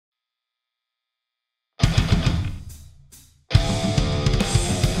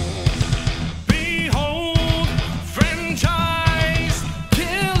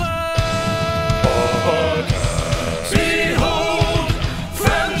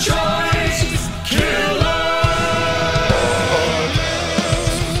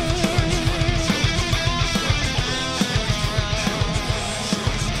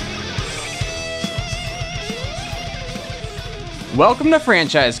Welcome to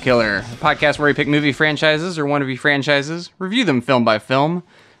Franchise Killer, a podcast where we pick movie franchises or wannabe franchises, review them film by film,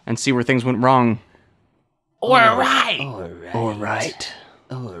 and see where things went wrong. All right.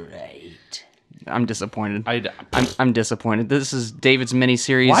 I'm disappointed. I'm disappointed. This is David's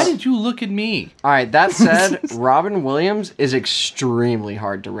mini-series. Why did you look at me? All right, that said, Robin Williams is extremely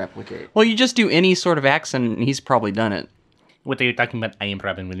hard to replicate. Well, you just do any sort of accent, and he's probably done it. What are you talking about? I am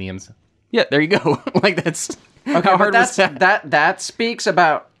Robin Williams. Yeah, there you go. Like, that's... Okay, how but hard was that speaks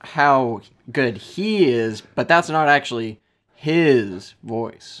about how good he is, but that's not actually his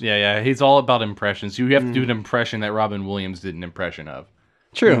voice. Yeah. He's all about impressions. You have to do an impression that Robin Williams did an impression of.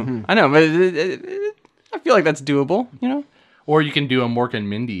 True. Mm-hmm. I know, but I feel like that's doable, you know? Or you can do a Mork and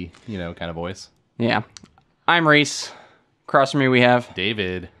Mindy, kind of voice. Yeah. I'm Reese. Across from me we have...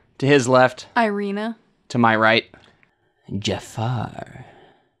 David. To his left. Irina. To my right. Jafar.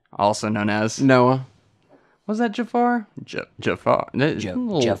 Also known as... Noah. Was that Jafar? Jafar.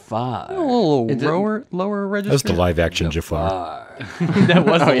 Jafar. A little lower register. That's the live-action Jafar. That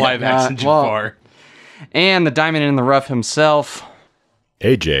was the live-action Jafar. And the diamond in the rough himself.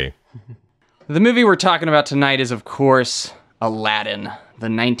 AJ. The movie we're talking about tonight is, of course, Aladdin, the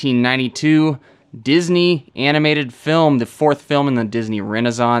 1992 Disney animated film, the fourth film in the Disney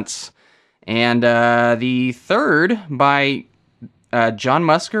Renaissance, and the third by John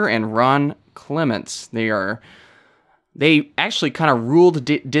Musker and Ron Clements. They actually kind of ruled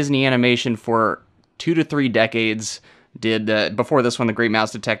Disney animation for 2 to 3 decades. Did before this one, The Great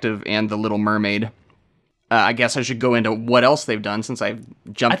Mouse Detective and The Little Mermaid. I guess I should go into what else they've done since I've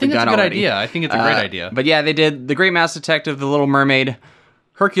jumped the gun already. I think it's a great idea. But yeah, they did The Great Mouse Detective, The Little Mermaid,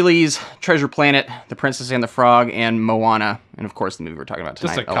 Hercules, Treasure Planet, The Princess and the Frog, and Moana. And of course, the movie we're talking about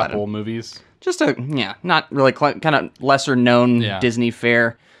tonight, Just a Aladdin. couple movies. Just not really kind of lesser known Disney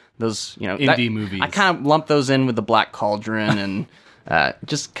fare. Those, indie movies. I kind of lump those in with The Black Cauldron and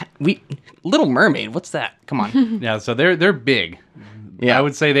Little Mermaid. What's that? Come on. Yeah, so they're big. Yeah, I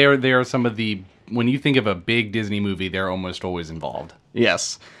would say they are some of the. When you think of a big Disney movie, they're almost always involved.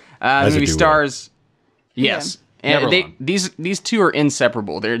 Yes. The movie stars. Yes. Yeah. And these two are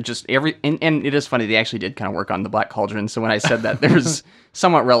inseparable. They're just and it is funny, they actually did kind of work on The Black Cauldron, so when I said that, there was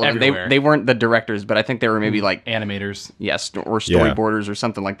somewhat relevant. They weren't the directors, but I think they were maybe like animators. Yes, or storyboarders or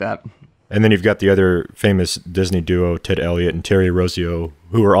something like that. And then you've got the other famous Disney duo, Ted Elliott and Terry Rossio,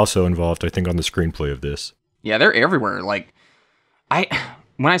 who were also involved, I think, on the screenplay of this. Yeah, they're everywhere. Like,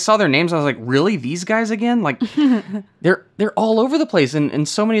 when I saw their names, I was like, really? These guys again? Like, they're all over the place. And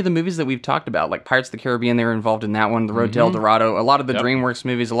so many of the movies that we've talked about, like Pirates of the Caribbean, they were involved in that one, The Road to El Dorado, a lot of the DreamWorks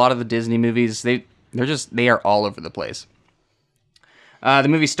movies, a lot of the Disney movies, they are all over the place. The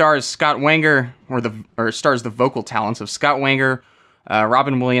movie stars Scott Wanger, or stars the vocal talents of Scott Wanger,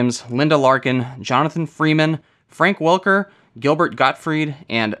 Robin Williams, Linda Larkin, Jonathan Freeman, Frank Welker, Gilbert Gottfried,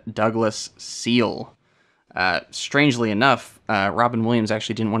 and Douglas Seal. Strangely enough, Robin Williams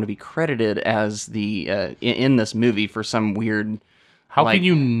actually didn't want to be credited as in this movie for some weird... How can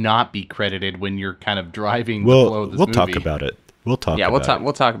you not be credited when you're kind of driving the Well, flow of this we'll movie? talk about it. We'll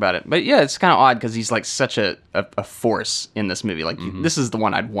talk about it. But yeah, it's kind of odd because he's like such a force in this movie. Like, this is the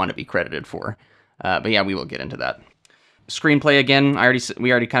one I'd want to be credited for. But yeah, we will get into that. Screenplay, again,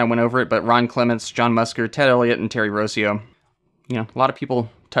 we already kind of went over it, but Ron Clements, John Musker, Ted Elliott, and Terry Rossio. A lot of people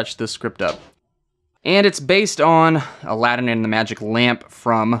touched this script up. And it's based on Aladdin and the Magic Lamp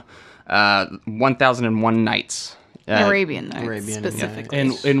from 1001 Nights. Arabian Nights, specifically.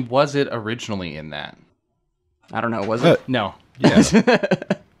 And was it originally in that? I don't know, was it? No. Yeah.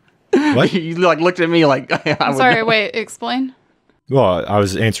 What? You looked at me like... I'm sorry, wait, explain? Well, I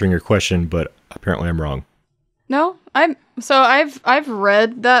was answering your question, but apparently I'm wrong. No, I've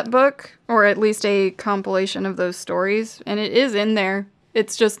read that book, or at least a compilation of those stories, and it is in there.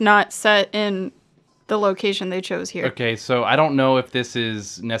 It's just not set in the location they chose here. Okay, so I don't know if this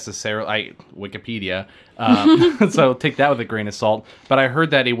is necessarily Wikipedia, so take that with a grain of salt. But I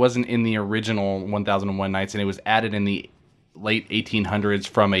heard that it wasn't in the original 1001 Nights, and it was added in the late 1800s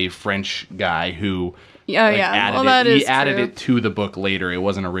from a French guy who added it to the book later. It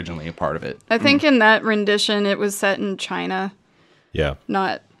wasn't originally a part of it. I think in that rendition, it was set in China. Yeah.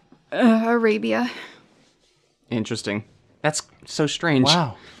 Not Arabia. Interesting. That's so strange.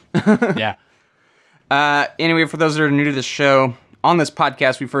 Wow. Yeah. Anyway, for those that are new to this show, on this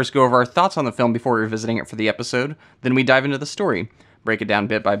podcast, we first go over our thoughts on the film before revisiting it for the episode. Then we dive into the story, break it down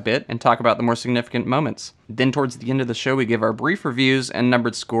bit by bit, and talk about the more significant moments. Then towards the end of the show, we give our brief reviews and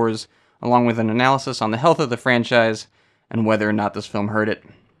numbered scores, along with an analysis on the health of the franchise and whether or not this film hurt it.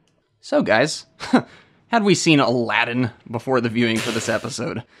 So guys, had we seen Aladdin before the viewing for this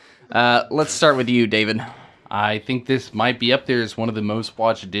episode? Let's start with you, David. I think this might be up there as one of the most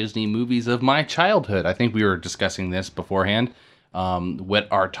watched Disney movies of my childhood. I think we were discussing this beforehand, what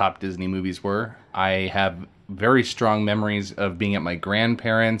our top Disney movies were. I have very strong memories of being at my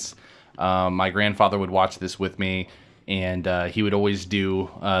grandparents'. My grandfather would watch this with me, and he would always do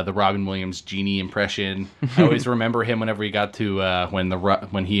the Robin Williams Genie impression. I always remember him whenever he got to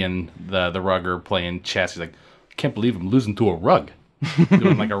when he and the rug are playing chess. He's like, I can't believe I'm losing to a rug.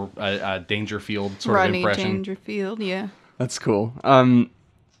 Doing like a Dangerfield sort of impression. Rodney Dangerfield, yeah. That's cool.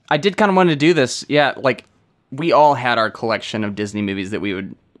 I did kind of want to do this. Yeah, like we all had our collection of Disney movies that we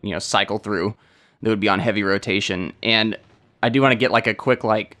would, cycle through that would be on heavy rotation. And I do want to get like a quick,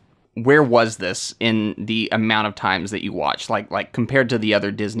 like, where was this in the amount of times that you watched? Like compared to the other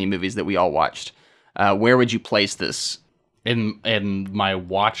Disney movies that we all watched, where would you place this? In my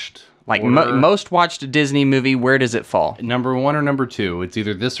watched Like order, most watched Disney movie, where does it fall? number 1 or number 2. It's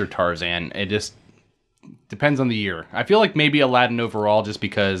either this or Tarzan. It just depends on the year. I feel like maybe Aladdin overall, just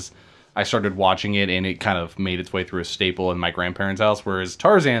because I started watching it and it kind of made its way through a staple in my grandparents' house. Whereas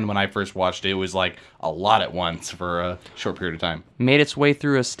Tarzan, when I first watched it, was like a lot at once for a short period of time. Made its way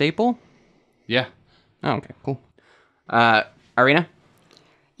through a staple? Yeah. Oh, okay, cool. Irina?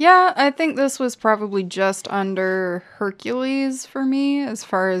 Yeah, I think this was probably just under Hercules for me as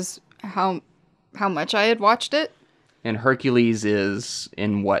far as how much I had watched it. And Hercules is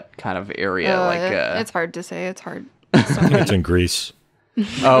in what kind of area? It's hard to say. It's hard. It's in Greece.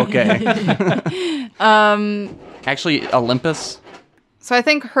 Okay. Actually, Olympus. So I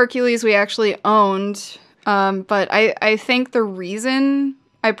think Hercules we actually owned, but I think the reason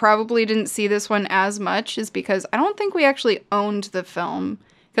I probably didn't see this one as much is because I don't think we actually owned the film.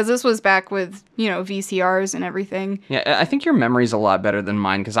 Because this was back with, VCRs and everything. Yeah, I think your memory's a lot better than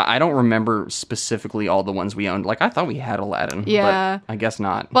mine, because I don't remember specifically all the ones we owned. Like, I thought we had Aladdin, yeah, but I guess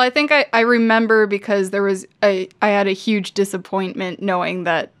not. Well, I think I remember because I had a huge disappointment knowing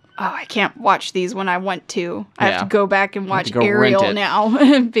that, I can't watch these when I want to. I have to go back and watch Ariel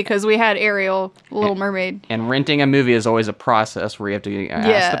now, because we had Ariel, Little Mermaid. And renting a movie is always a process where you have to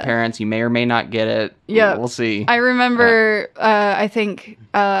ask the parents. You may or may not get it. Yeah. We'll see. I remember, I think,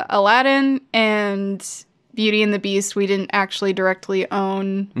 Aladdin and Beauty and the Beast we didn't actually directly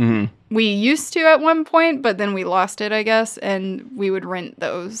own. Mm-hmm. We used to at one point, but then we lost it, I guess, and we would rent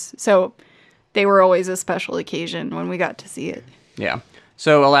those. So they were always a special occasion when we got to see it. Yeah.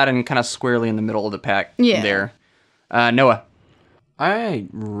 So Aladdin kind of squarely in the middle of the pack there. Noah. I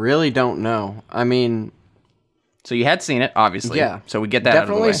really don't know. I mean, so you had seen it, obviously. Yeah. So we get that out of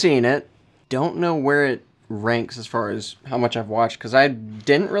the way. Definitely seen it. Don't know where it ranks as far as how much I've watched, because I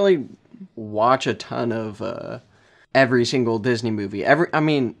didn't really watch a ton of every single Disney movie.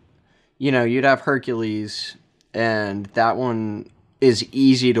 You'd have Hercules, and that one is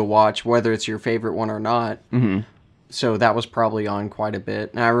easy to watch, whether it's your favorite one or not. Mm-hmm. So that was probably on quite a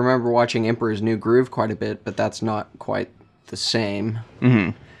bit. And I remember watching Emperor's New Groove quite a bit, but that's not quite the same. Mm-hmm.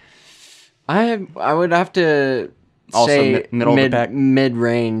 I would have to also say middle of the pack?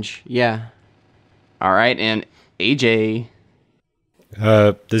 Mid-range, yeah. All right, and AJ.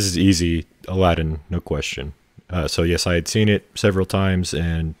 This is easy. Aladdin, no question. So yes, I had seen it several times,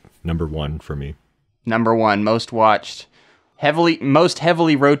 and number 1 for me. Number 1, most watched. Most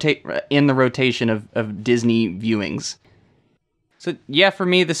heavily in the rotation of Disney viewings. So yeah, for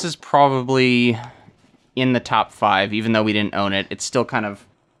me, this is probably in the top 5, even though we didn't own it. It still kind of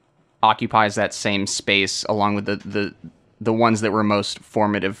occupies that same space along with the ones that were most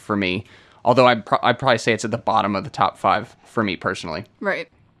formative for me. Although I'd probably say it's at the bottom of the top 5 for me personally. Right.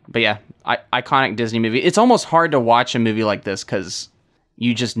 But yeah, iconic Disney movie. It's almost hard to watch a movie like this because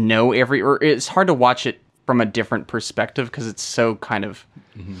you just know or it's hard to watch it from a different perspective because it's so kind of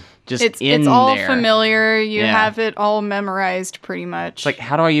just it's all familiar. You have it all memorized pretty much. It's like,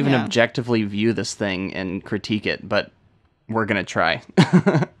 how do I even objectively view this thing and critique it? But we're going to try.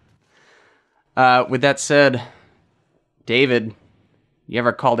 With that said, David, you have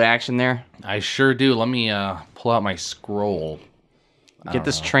a call to action there? I sure do. Let me pull out my scroll. Get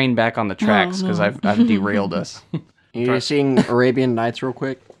this train back on the tracks because I've derailed us. You seeing Arabian Nights real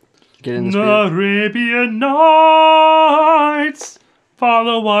quick? Get in the spirit. Arabian Nights.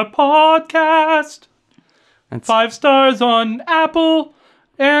 Follow our podcast. That's 5 stars on Apple.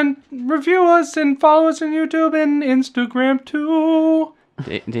 And review us and follow us on YouTube and Instagram too.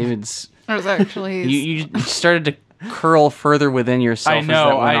 David's... It was actually... You started to curl further within yourself. I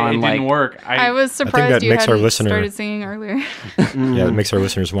know. It didn't work. I was surprised that you makes our hadn't listener- started singing earlier. Yeah, it makes our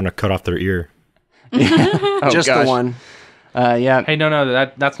listeners want to cut off their ear. Just gosh. the one. Yeah. Hey,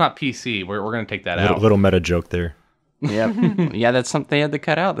 no, that's not PC. We're going to take that out. Little meta joke there. Yep. Yeah, that's something they had to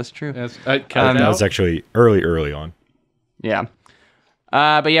cut out. That's true. Yes, That was actually early on. Yeah.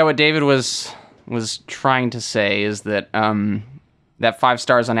 But yeah, what David was trying to say is that that 5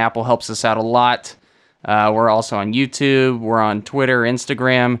 stars on Apple helps us out a lot. We're also on YouTube. We're on Twitter,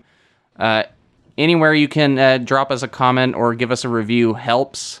 Instagram. Anywhere you can drop us a comment or give us a review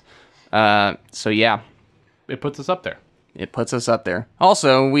helps. So yeah. It puts us up there. It puts us up there.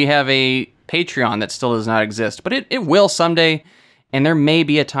 Also, we have a Patreon that still does not exist, but it will someday. And there may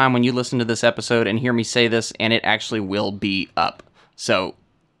be a time when you listen to this episode and hear me say this, and it actually will be up. So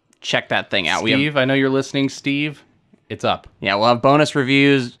check that thing out. Steve, I know you're listening, Steve. It's up. Yeah, we'll have bonus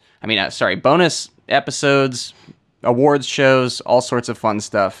reviews. Bonus episodes, awards shows, all sorts of fun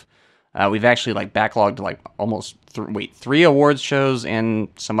stuff. We've actually backlogged almost 3 awards shows and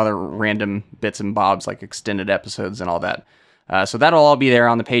some other random bits and bobs like extended episodes and all that. So that'll all be there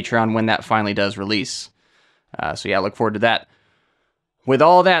on the Patreon when that finally does release. So yeah, look forward to that. With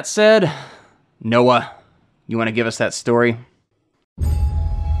all that said, Noah, you want to give us that story?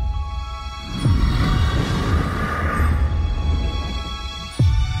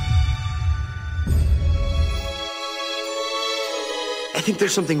 I think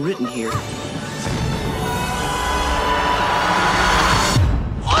there's something written here.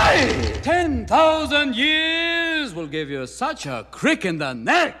 10,000 years will give you such a crick in the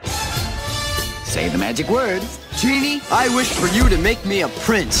neck. Say the magic words. Genie, I wish for you to make me a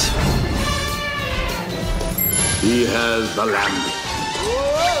prince. He has the lamp.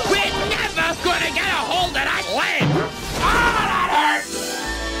 We're never gonna get a hold of that lamp. Oh, that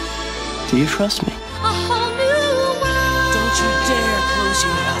hurts. Do you trust me? A whole new world. Don't you dare close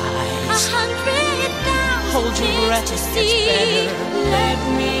your eyes. 100,000 Hold your breath, to it's see. better. Let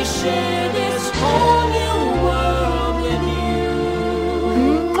me share this whole new world with you.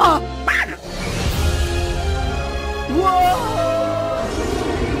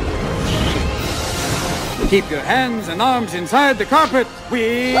 Keep your hands and arms inside the carpet.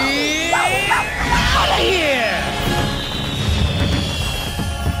 We're out of here.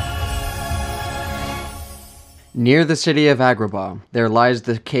 Near the city of Agrabah, there lies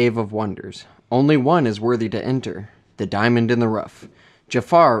the Cave of Wonders. Only one is worthy to enter, the diamond in the rough.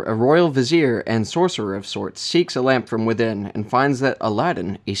 Jafar, a royal vizier and sorcerer of sorts, seeks a lamp from within and finds that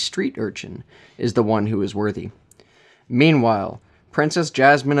Aladdin, a street urchin, is the one who is worthy. Meanwhile, Princess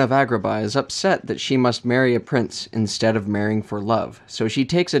Jasmine of Agrabah is upset that she must marry a prince instead of marrying for love, so she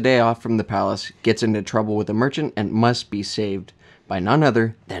takes a day off from the palace, gets into trouble with a merchant, and must be saved by none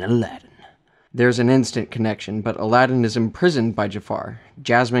other than Aladdin. There's an instant connection, but Aladdin is imprisoned by Jafar.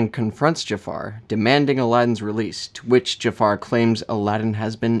 Jasmine confronts Jafar, demanding Aladdin's release, to which Jafar claims Aladdin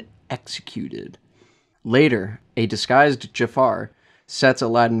has been executed. Later, a disguised Jafar sets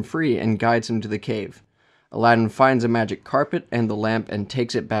Aladdin free and guides him to the cave. Aladdin finds a magic carpet and the lamp and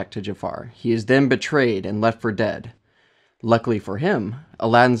takes it back to Jafar. He is then betrayed and left for dead. Luckily for him,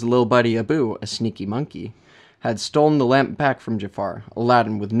 Aladdin's little buddy Abu, a sneaky monkey, had stolen the lamp back from Jafar.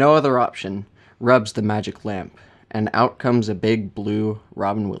 Aladdin, with no other option, rubs the magic lamp, and out comes a big blue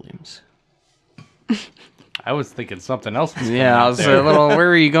Robin Williams. I was thinking something else. Yeah, I was a little. Where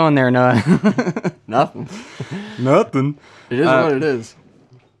are you going there, Noah? Nothing. Nothing. It is what it is.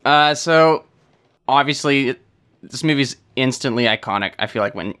 So obviously, this movie's instantly iconic. I feel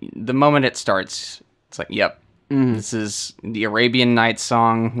like when the moment it starts, it's like, yep, this is the Arabian Nights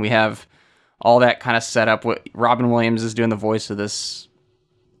song. We have all that kind of set up. What Robin Williams is doing the voice of this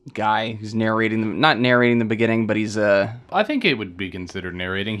guy who's narrating not narrating the beginning, but he's I think it would be considered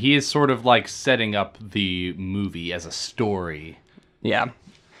narrating. He is sort of like setting up the movie as a story. Yeah.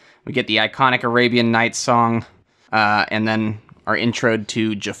 We get the iconic Arabian Nights song, and then our intro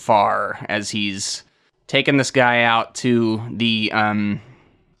to Jafar as he's taking this guy out to the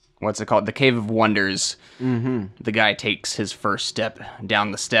what's it called? The Cave of Wonders. Mm-hmm. The guy takes his first step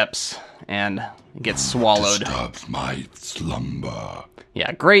down the steps and gets swallowed. Disturbs my slumber.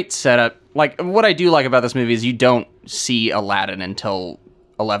 Yeah, great setup. Like, what I do like about this movie is you don't see Aladdin until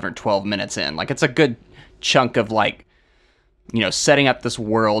 11 or 12 minutes in. Like, it's a good chunk of, like, you know, setting up this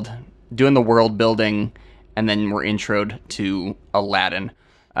world, doing the world building, and then we're introed to Aladdin.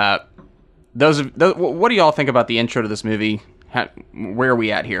 What do y'all think about the intro to this movie? Where are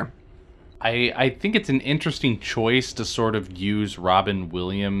we at here? I think it's an interesting choice to sort of use Robin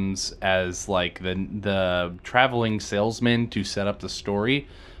Williams as like the traveling salesman to set up the story.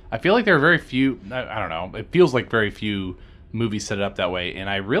 I feel like there are very few, I don't know, it feels like very few movies set it up that way, and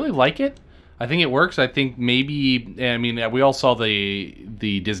I really like it. I think it works. I think maybe, I mean, we all saw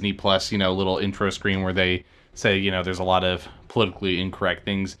the Disney Plus, you know, little intro screen where they say, you know, there's a lot of politically incorrect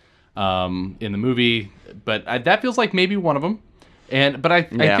things. in the movie, but that feels like maybe one of them. But I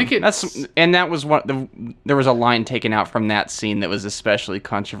think that was there was a line taken out from that scene that was especially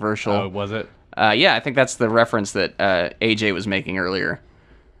controversial. Oh, was it? Yeah, I think that's the reference that AJ was making earlier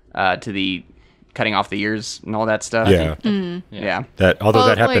to the cutting off the ears and all that stuff. Yeah. Yeah. That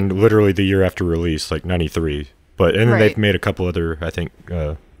that happened literally the year after release, like 93. But and then they've made a couple other, I think,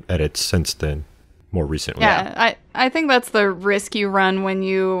 edits since then, more recently. Yeah, I think that's the risk you run when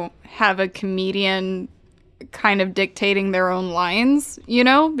you have a comedian kind of dictating their own lines,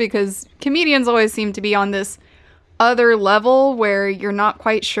 because comedians always seem to be on this other level where you're not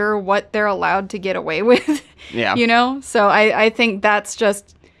quite sure what they're allowed to get away with. Yeah. So I think that's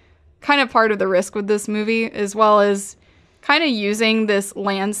just kind of part of the risk with this movie, as well as kind of using this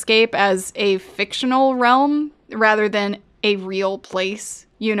landscape as a fictional realm rather than a real place,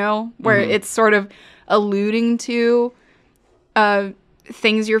 where it's sort of alluding to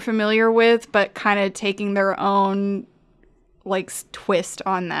things you're familiar with, but kind of taking their own twist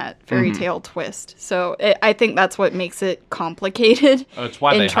on that fairy tale twist. So I think that's what makes it complicated it's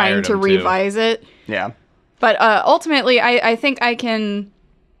why in trying to revise it. Yeah. But ultimately, I think I can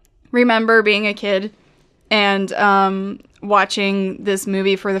remember being a kid and watching this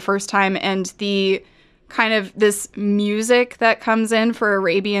movie for the first time, and the kind of this music that comes in for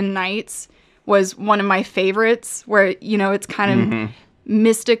Arabian Nights was one of my favorites, where, it's kind of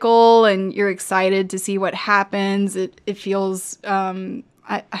mystical and you're excited to see what happens. It feels I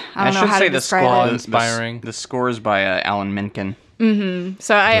don't know how to describe it. Inspiring. The scores by Alan Menken.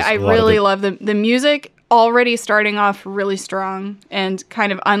 So I really love the music, already starting off really strong and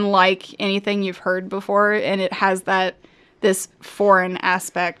kind of unlike anything you've heard before, and it has this foreign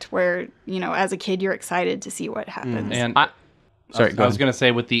aspect where, as a kid you're excited to see what happens. And I was going to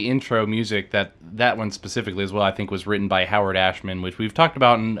say, with the intro music, that one specifically as well, I think was written by Howard Ashman, which we've talked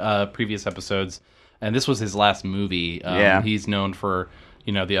about in previous episodes, and this was his last movie. He's known for,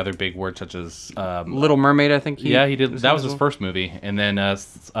 the other big words such as Little Mermaid, I think. He did. That was his first movie, and then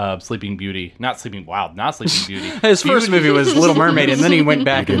Sleeping Beauty. Not Sleeping Beauty. His first movie was Little Mermaid, and then he went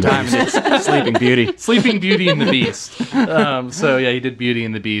back in time and did Sleeping Beauty. Sleeping Beauty and the Beast. He did Beauty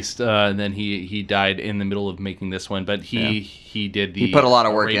and the Beast, and then he died in the middle of making this one. But he did the put a lot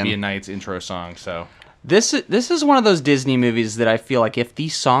of work Arabian in. Nights intro song. So this is one of those Disney movies that I feel like if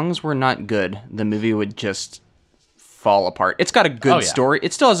these songs were not good, the movie would just fall apart. It's got a good story.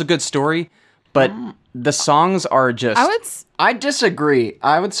 It still has a good story, but the songs are just... I disagree.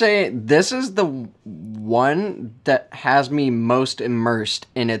 I would say this is the one that has me most immersed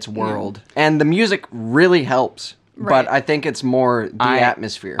in its world. And the music really helps. Right. But I think it's more the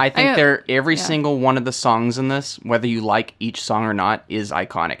atmosphere. I think every single one of the songs in this, whether you like each song or not, is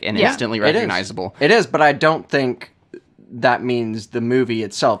iconic and instantly recognizable. It is, but I don't think that means the movie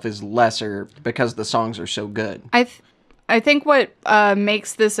itself is lesser because the songs are so good. I think what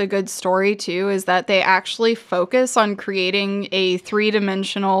makes this a good story, too, is that they actually focus on creating a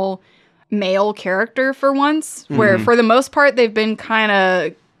three-dimensional male character for once, where for the most part they've been kind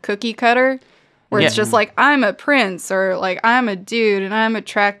of cookie cutter, where it's just like, I'm a prince, or like, I'm a dude, and I'm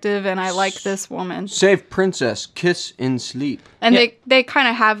attractive, and I like this woman. Save princess, kiss in sleep. And they kind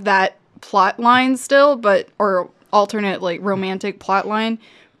of have that plot line still, or alternate, romantic plot line,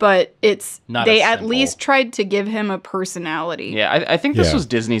 but it's not they at least tried to give him a personality. Yeah, I think this was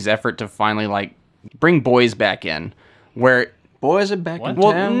Disney's effort to finally bring boys back in, where boys are back in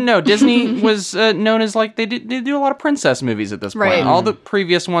well, town. no, Disney was known as they do a lot of princess movies at this point. Right. All the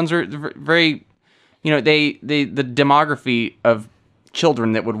previous ones are very, the demography of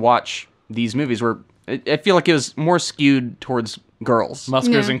children that would watch these movies were. I feel like it was more skewed towards girls.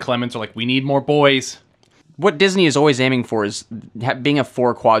 Muskers and Clements are like, we need more boys. What Disney is always aiming for is being a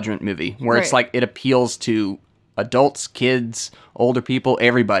 4-quadrant movie, where it's like it appeals to adults, kids, older people,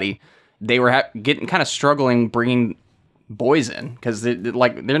 everybody. They were getting kind of struggling bringing boys in because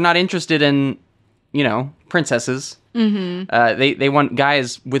they're not interested in princesses. They want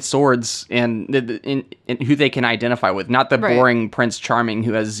guys with swords and who they can identify with, not the boring Prince Charming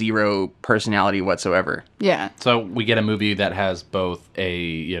who has zero personality whatsoever. Yeah. So we get a movie that has both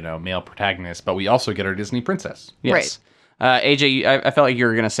a male protagonist, but we also get our Disney princess. Yes. Right. AJ, I felt like you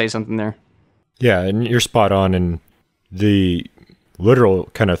were going to say something there. Yeah, and you're spot on. And the literal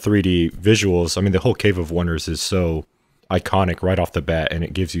kind of 3D visuals, I mean, the whole Cave of Wonders is so iconic right off the bat, and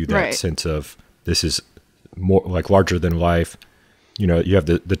it gives you that sense of this is more larger than life. You have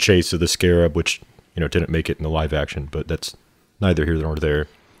the chase of the scarab, which didn't make it in the live action, but that's neither here nor there.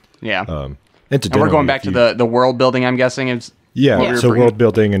 Yeah. And we're going back to the world building, I'm guessing. So world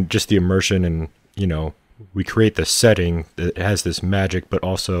building and just the immersion and we create the setting that has this magic, but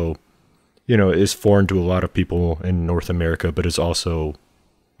also, you know, is foreign to a lot of people in North America, but is also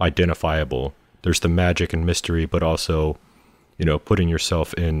identifiable. There's the magic and mystery, but also, you know, putting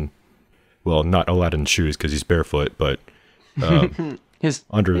yourself in, well, not Aladdin's shoes because he's barefoot, but His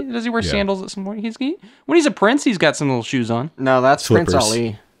under. Does he wear sandals at some point? When he's a prince, he's got some little shoes on. No, that's Slippers. Prince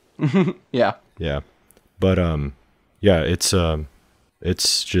Ali. Yeah. Yeah, but yeah,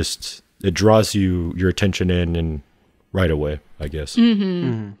 it's just it draws your attention in and right away, I guess.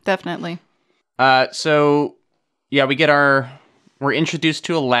 Definitely. So yeah, we're introduced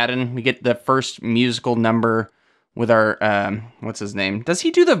to Aladdin. We get the first musical number with our what's his name? Does he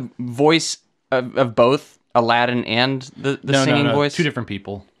do the voice of both Aladdin and the singing voice? Two different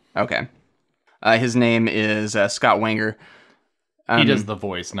people. Okay. His name is Scott Wanger. He does the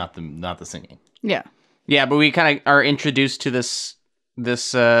voice, not the singing. Yeah. Yeah, but we kind of are introduced to this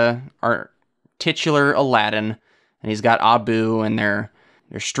our titular Aladdin, and he's got Abu, and they're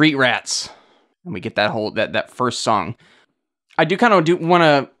street rats, and we get that first song. I do kind of want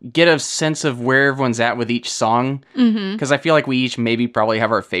to get a sense of where everyone's at with each song, because I feel like we each probably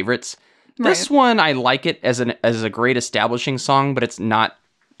have our favorites. This one, I like it as a great establishing song, but it's not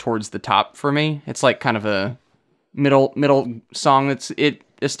towards the top for me. It's like kind of a middle song. It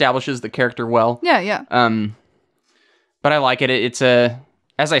establishes the character well. Yeah. But I like it. It's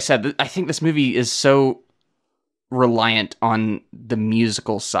as I said, I think this movie is so reliant on the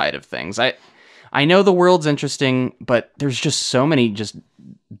musical side of things. I know the world's interesting, but there's just so many just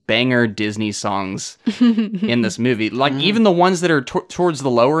banger Disney songs in this movie. Like even the ones that are towards the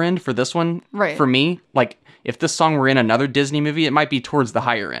lower end for this one, for me, like if this song were in another Disney movie, it might be towards the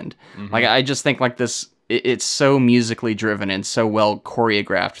higher end. Like I just think like this, it's so musically driven and so well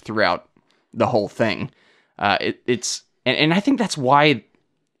choreographed throughout the whole thing. It's I think that's why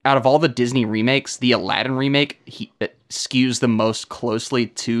out of all the Disney remakes, the Aladdin remake it skews the most closely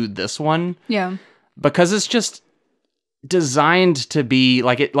to this one. Yeah. Because it's just designed to be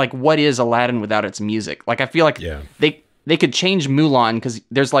like what is Aladdin without its music? Like I feel like they could change Mulan because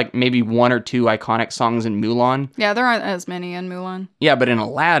there's like maybe one or two iconic songs in Mulan. Yeah, there aren't as many in Mulan. Yeah, but in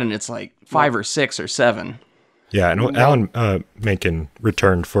Aladdin it's like 5 or 6 or 7. Yeah, and Alan Menken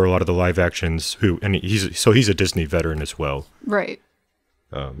returned for a lot of the live actions. He's a Disney veteran as well. Right.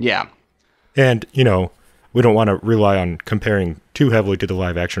 Yeah. And, you know, we don't want to rely on comparing too heavily to the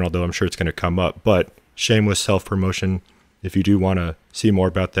live action, although I'm sure it's going to come up. But shameless self-promotion, if you do want to see more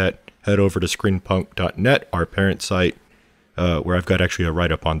about that, head over to screenpunk.net, our parent site, where I've got actually a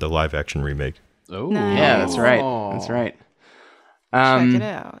write-up on the live action remake. Oh, Nice. Yeah, that's right. That's right. Check it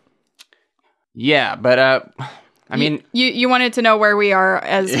out. Yeah, but I mean, you wanted to know where we are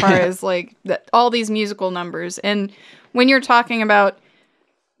as far as like all these musical numbers, and when you're talking about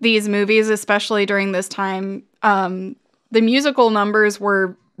these movies, especially during this time, the musical numbers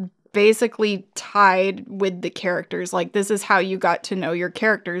were basically tied with the characters. Like this is how you got to know your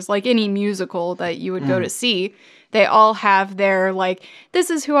characters. Like any musical that you would go to see, they all have their like, this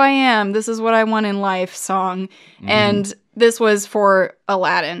is who I am, this is what I want in life song. And this was for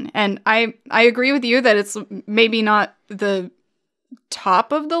Aladdin. And I agree with you that it's maybe not the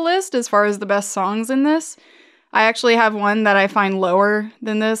top of the list as far as the best songs in this. I actually have one that I find lower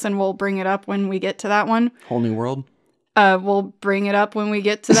than this, and we'll bring it up when we get to that one. Whole New World. We'll bring it up when we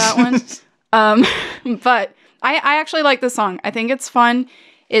get to that one. But I actually like the song. I think it's fun.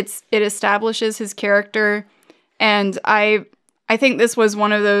 It establishes his character, and I think this was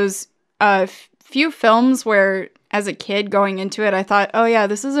one of those few films where, as a kid going into it, I thought, oh yeah,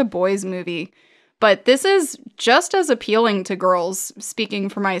 this is a boys' movie. But this is just as appealing to girls, speaking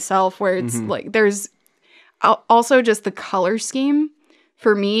for myself, where it's like there's also just the color scheme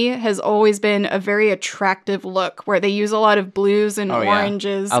for me has always been a very attractive look where they use a lot of blues and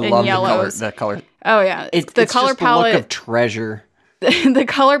oranges and yellows. The color. Oh yeah. It's the color just palette. The look of treasure. The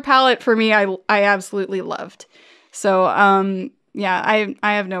color palette for me, I absolutely loved. So, yeah,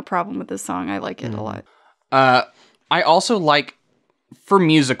 I have no problem with this song. I like it a lot. I also like, for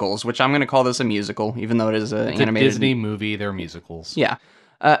musicals, which I'm going to call this a musical, even though it is an animated Disney movie. They're musicals. Yeah.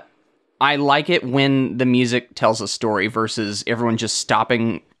 I like it when the music tells a story versus everyone just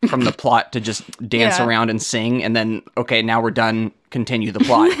stopping from the plot to just dance around and sing, and then, okay, now we're done, continue the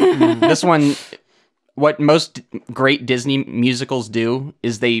plot. This one, what most great Disney musicals do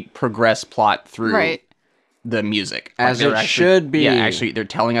is they progress plot through the music. As it should be. Yeah, actually, they're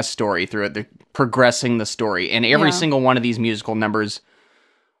telling a story through it. They're progressing the story. And every single one of these musical numbers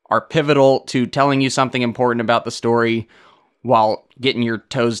are pivotal to telling you something important about the story while getting your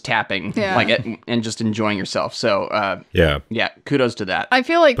toes tapping and just enjoying yourself. So, yeah, kudos to that. I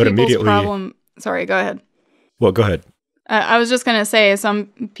feel like people's problem... Sorry, go ahead. Well, go ahead. I was just going to say, some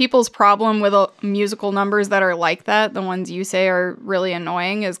people's problem with musical numbers that are like that, the ones you say are really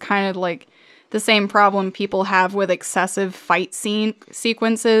annoying, is kind of like the same problem people have with excessive fight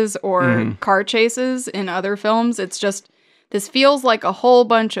sequences or car chases in other films. It's just, this feels like a whole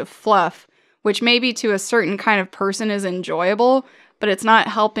bunch of fluff, which maybe to a certain kind of person is enjoyable, but it's not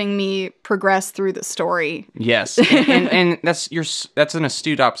helping me progress through the story. Yes, and that's an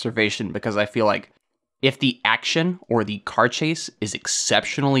astute observation, because I feel like if the action or the car chase is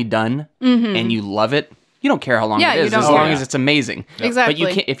exceptionally done and you love it, you don't care how long it is, as long as it's amazing. Exactly. But you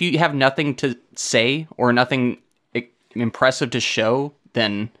can't, if you have nothing to say or nothing impressive to show,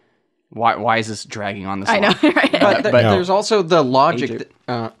 then why is this dragging on this long? I know, right? But there's also the logic.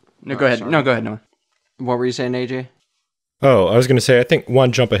 No, go ahead. Sorry. No, go ahead, Noah. What were you saying, AJ? Oh, I was going to say, I think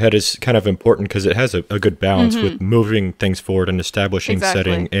one jump ahead is kind of important because it has a good balance with moving things forward and establishing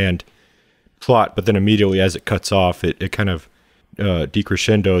setting and plot, but then immediately as it cuts off, it kind of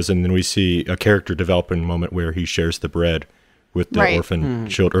decrescendos, and then we see a character developing moment where he shares the bread with the orphan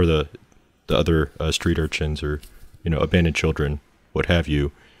children, or the other street urchins, or abandoned children, what have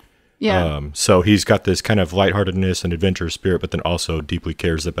you. Yeah. So he's got this kind of lightheartedness and adventure spirit, but then also deeply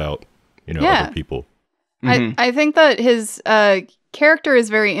cares about other people. I think that his character is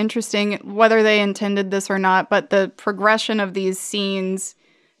very interesting, whether they intended this or not, but the progression of these scenes,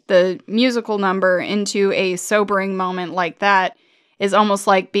 the musical number into a sobering moment like that, is almost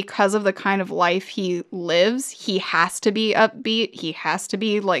like, because of the kind of life he lives, he has to be upbeat, he has to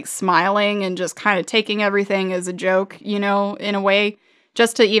be like smiling and just kind of taking everything as a joke, in a way,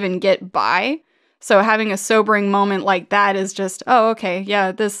 just to even get by. So having a sobering moment like that is just, oh, okay,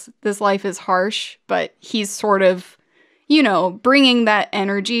 yeah, this life is harsh, but he's sort of, bringing that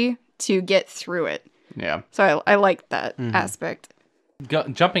energy to get through it. Yeah. So I like that aspect.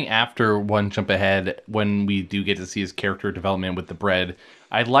 Jumping after one jump ahead, when we do get to see his character development with the bread,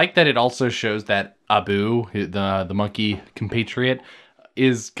 I like that it also shows that Abu, the monkey compatriot,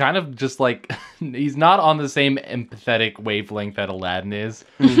 is kind of just like, he's not on the same empathetic wavelength that Aladdin is.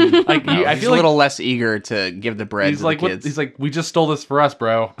 Like I he's feel a little less eager to give the bread to the kids. He's like, we just stole this for us,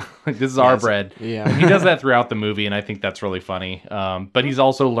 bro. Like, this is our bread. Yeah. And he does that throughout the movie, and I think that's really funny. But he's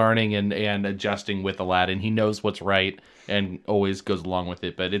also learning and adjusting with Aladdin. He knows what's right and always goes along with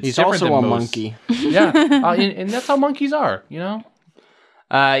it. But he's also than a most. monkey. Yeah, and that's how monkeys are,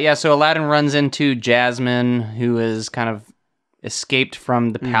 So Aladdin runs into Jasmine, who is kind of escaped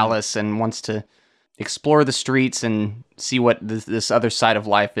from the palace and wants to explore the streets and see what this other side of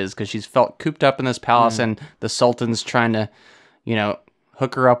life is, because she's felt cooped up in this palace and the Sultan's trying to,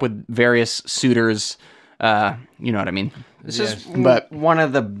 hook her up with various suitors. You know what I mean? This is one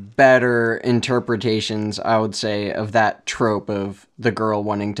of the better interpretations, I would say, of that trope of the girl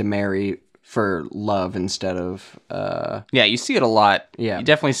wanting to marry for love instead of... Yeah, you see it a lot. Yeah. You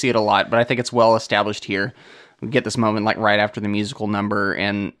definitely see it a lot, but I think it's well established here. We get this moment like right after the musical number,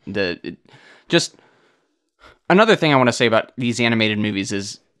 and just another thing I want to say about these animated movies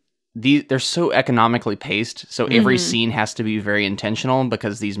is they're so economically paced, so every scene has to be very intentional,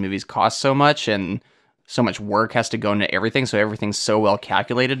 because these movies cost so much and so much work has to go into everything, so everything's so well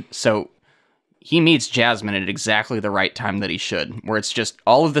calculated. So he meets Jasmine at exactly the right time that he should, where it's just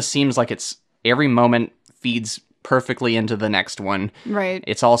all of this seems like it's every moment feeds perfectly into the next one. Right.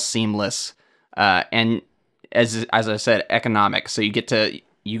 It's all seamless, and as I said, economic. So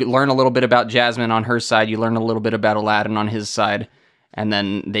you learn a little bit about Jasmine on her side, you learn a little bit about Aladdin on his side, and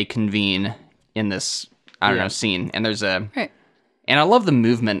then they convene in this, scene. And there's and I love the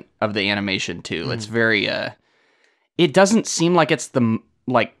movement of the animation too. It's very, it doesn't seem like it's the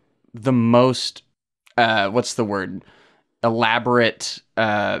most, what's the word? Elaborate,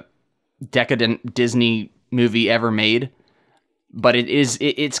 decadent Disney movie ever made. But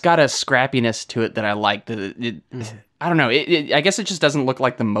it's got a scrappiness to it that I like. I don't know. I guess it just doesn't look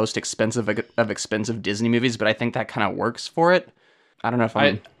like the most expensive of expensive Disney movies, but I think that kind of works for it. I don't know if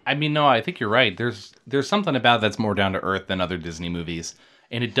no, I think you're right. There's something about it that's more down to earth than other Disney movies,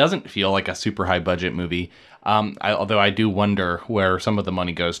 and it doesn't feel like a super high budget movie. Although I do wonder where some of the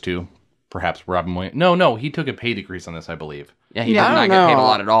money goes to. Perhaps Robin Williams. No, he took a pay decrease on this, I believe. Yeah, he did not get paid a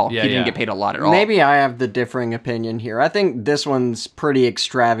lot at all. Yeah, he didn't get paid a lot at all. Maybe I have the differing opinion here. I think this one's pretty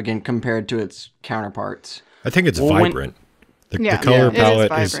extravagant compared to its counterparts. I think it's vibrant. The color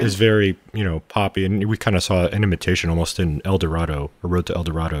palette is very, poppy, and we kind of saw an imitation almost in El Dorado, or Road to El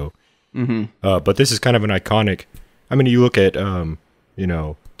Dorado. But this is kind of an iconic. I mean, you look at, The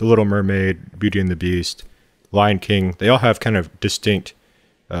Little Mermaid, Beauty and the Beast, Lion King. They all have kind of distinct,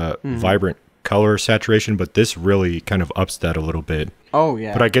 vibrant color saturation, but this really kind of ups that a little bit. Oh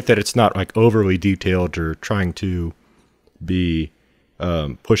yeah. But I get that it's not like overly detailed or trying to be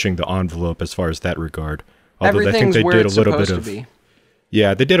pushing the envelope as far as that regard. Although I think Everything's they where did a it's little bit supposed of, to be.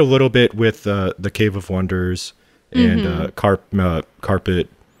 yeah, they did a little bit with the Cave of Wonders and carpet,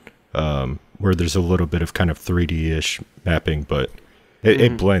 where there's a little bit of kind of 3D-ish mapping, but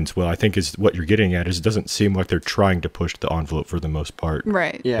it blends well. I think is what you're getting at is it doesn't seem like they're trying to push the envelope for the most part.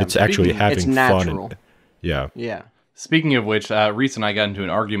 Right. Yeah. It's actually having it's fun. natural. And, yeah. Yeah. Speaking of which, Reese and I got into an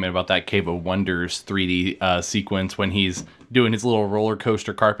argument about that Cave of Wonders 3D sequence when he's doing his little roller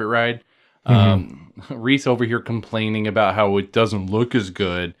coaster carpet ride. Reese over here complaining about how it doesn't look as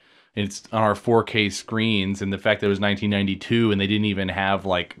good. It's on our 4K screens, and the fact that it was 1992 and they didn't even have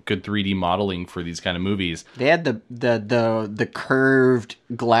like good 3D modeling for these kind of movies. They had the curved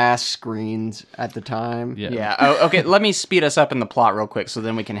glass screens at the time. Yeah. Yeah. Oh, okay. Let me speed us up in the plot real quick, so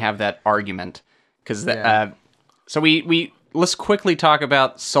then we can have that argument. Because so we let's quickly talk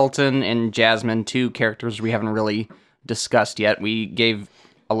about Sultan and Jasmine, two characters we haven't really discussed yet. We gave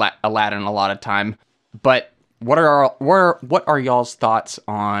Aladdin a lot of time, but what are y'all's thoughts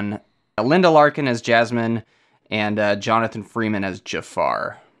on Linda Larkin as Jasmine and Jonathan Freeman as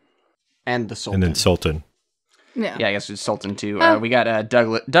Jafar? And the Sultan. And then Sultan. Yeah. Yeah, I guess it's Sultan too. We got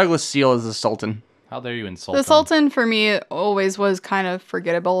Douglas Seal as the Sultan. How dare you insult The him? Sultan for me always was kind of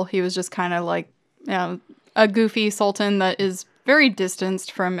forgettable. He was just kind of like, you know, a goofy Sultan that is very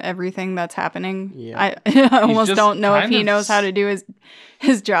distanced from everything that's happening. Yeah. I almost just don't know if kind he of knows how to do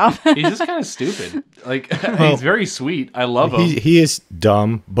his job. He's just kind of stupid. Like, he's very sweet. I love him. He is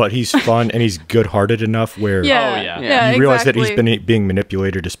dumb, but he's fun and he's good-hearted enough where Yeah. Oh, yeah. Yeah. you realize that exactly. he's been being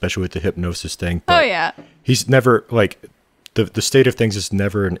manipulated, especially with the hypnosis thing. Oh But yeah. he's never like the state of things is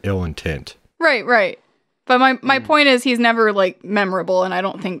never an ill intent. Right. But my point is he's never like memorable, and I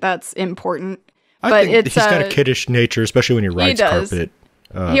don't think that's important. I But think it's he's got a kiddish nature, especially when he rides does. carpet.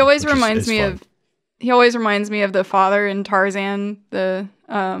 He always which is reminds me fun. of. He always reminds me of the father in Tarzan, the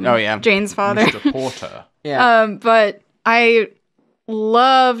Oh yeah, Jane's father. Mr. Porter. Yeah. But I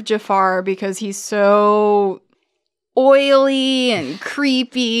love Jafar because he's so oily and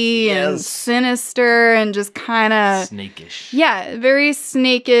creepy and sinister and just kind of Snakish. yeah, very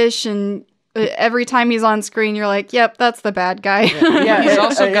snakish. And every time he's on screen, you're like, "Yep, that's the bad guy." Yeah. he's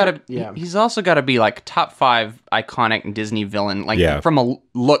also got to. Yeah. He's also got to be like top 5 iconic Disney villain. Like Yeah. from a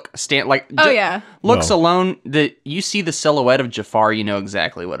look stand. Like Oh, yeah. looks Well. alone. That you see the silhouette of Jafar, you know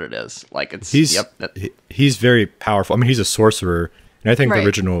exactly what it is. Like it's He's yep. he's very powerful. I mean, he's a sorcerer, and I think Right. the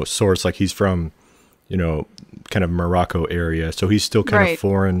original source, like he's from, kind of Morocco area, so he's still kind Right. of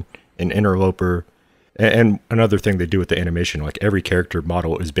foreign, an interloper. And another thing they do with the animation, like every character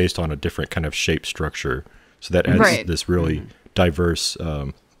model is based on a different kind of shape structure, so that adds Right. this really diverse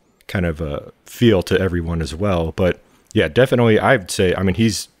kind of feel to everyone as well. But yeah, definitely, I'd say, I mean,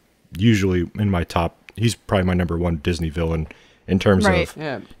 he's usually in my top. He's probably my number 1 Disney villain in terms Right. of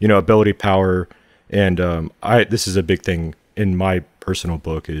Yeah. ability, power, and this is a big thing in my personal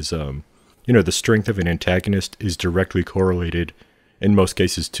book is the strength of an antagonist is directly correlated in most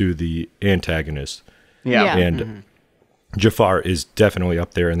cases to the antagonist. Yeah. And Jafar is definitely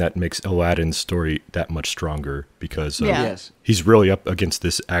up there, and that makes Aladdin's story that much stronger because Yeah. Yes. he's really up against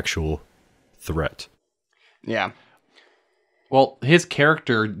this actual threat. Yeah. Well, his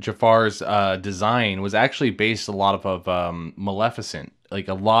character, Jafar's design, was actually based a lot of Maleficent. Like,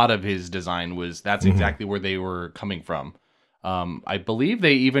 a lot of his design that's exactly where they were coming from. I believe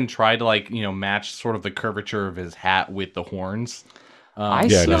they even tried to, match sort of the curvature of his hat with the horns. I Yeah,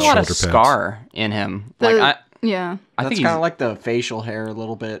 see a the lot of shoulder pads. scar in him. The- I yeah. think That's he's kind of like the facial hair a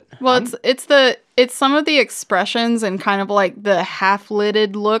little bit. Well, it's some of the expressions and kind of like the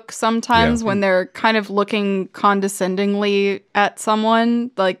half-lidded look sometimes Yeah. when they're kind of looking condescendingly at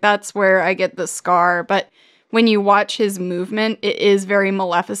someone. Like that's where I get the scar. But when you watch his movement, it is very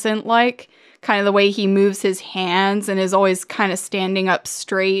Maleficent-like. Kind of the way he moves his hands and is always kind of standing up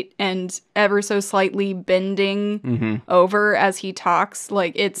straight and ever so slightly bending over as he talks.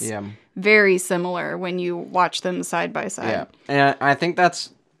 Like it's Yeah. very similar when you watch them side by side. Yeah. And I think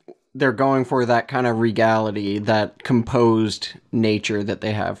they're going for that kind of regality, that composed nature that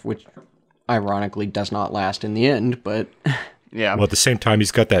they have, which ironically does not last in the end, but yeah. Well, at the same time,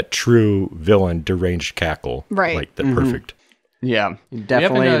 he's got that true villain deranged cackle. Right. Like the perfect. Yeah.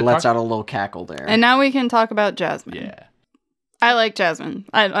 definitely haven't, lets talked- out a little cackle there. And now we can talk about Jasmine. Yeah. I like Jasmine.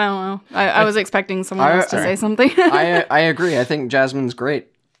 I don't know. I was expecting someone else to say something. I agree. I think Jasmine's great.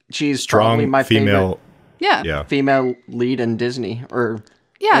 She's probably Strong my female. yeah. Yeah. female lead in Disney, or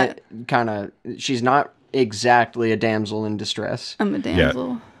Yeah. kind of. She's not exactly a damsel in distress. I'm a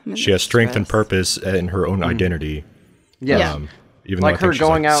damsel. she has strength and purpose and her own identity. Yeah. Even Like though I her think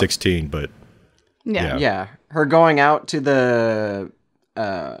going she's like out- 16, but Yeah. Her going out to the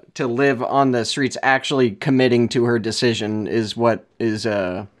to live on the streets, actually committing to her decision, is what is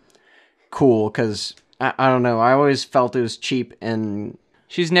cool. Because I don't know, I always felt it was cheap, and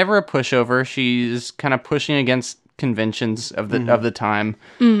she's never a pushover. She's kind of pushing against conventions of the time,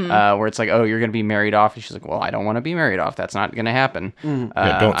 where it's like, oh, you're gonna be married off, and she's like, well, I don't want to be married off. That's not gonna happen.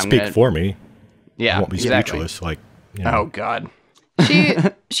 don't speak for me. Yeah, I won't be exactly. speechless. Like, you know. Oh God.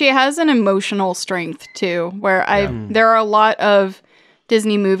 She has an emotional strength too, where there are a lot of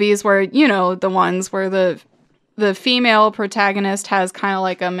Disney movies where, you know, the ones where the female protagonist has kind of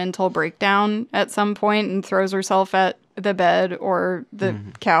like a mental breakdown at some point and throws herself at the bed or the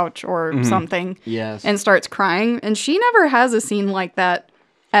couch or something. Yes. And starts crying. And she never has a scene like that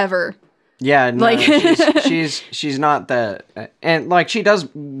ever. Yeah, no, Like- she's not that, and like she does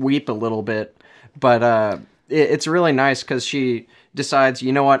weep a little bit, but it's really nice because she decides,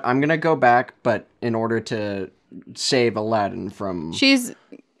 you know what, I'm gonna go back, but in order to save Aladdin from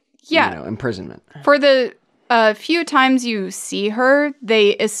imprisonment. For the few times you see her,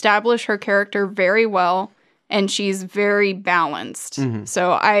 they establish her character very well, and she's very balanced.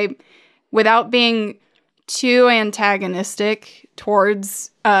 So without being too antagonistic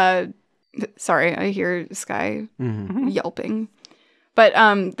towards, sorry, I hear Sky yelping. But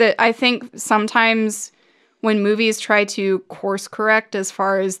I think sometimes when movies try to course correct as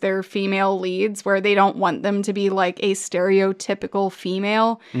far as their female leads, where they don't want them to be like a stereotypical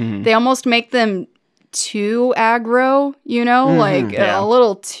female, they almost make them too aggro, you know, like a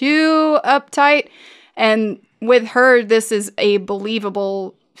little too uptight. And with her, this is a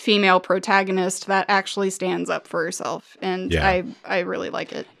believable female protagonist that actually stands up for herself. And I really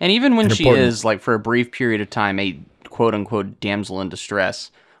like it. And even when she is, like, for a brief period of time, a quote-unquote damsel in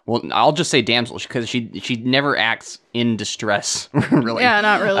distress. Well, I'll just say damsel because she never acts in distress, really. Yeah,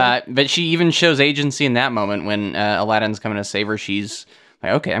 not really. But she even shows agency in that moment when Aladdin's coming to save her. She's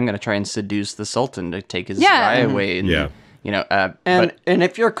like, okay, I'm going to try and seduce the Sultan to take his eye away. And, you know, and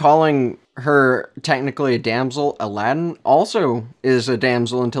if you're calling her technically a damsel, Aladdin also is a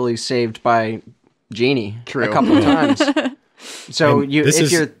damsel until he's saved by Genie a couple of times. So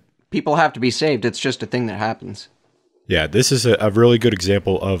people have to be saved. It's just a thing that happens. Yeah, this is a really good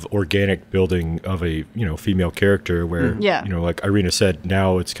example of organic building of a, you know, female character where, you know, like Irina said,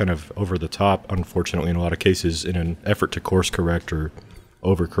 now it's kind of over the top, unfortunately, in a lot of cases, in an effort to course correct or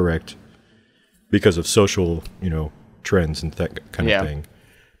overcorrect because of social, you know, trends and that kind of thing.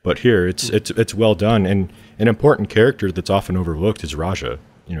 But here, it's well done, and an important character that's often overlooked is Raja.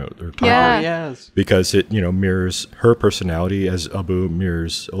 You know, or yes, because it, you know, mirrors her personality as Abu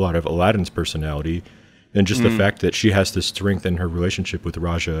mirrors a lot of Aladdin's personality. And just the fact that she has this strength in her relationship with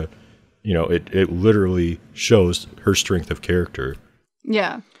Raja, you know, it literally shows her strength of character.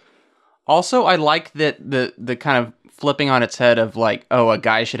 Yeah. Also, I like that the kind of flipping on its head of like, oh, a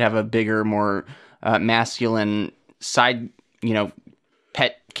guy should have a bigger, more masculine side, you know,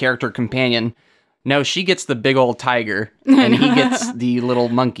 pet character companion. No, she gets the big old tiger, and he gets the little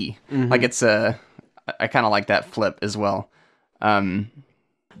monkey. Like it's I kind of like that flip as well.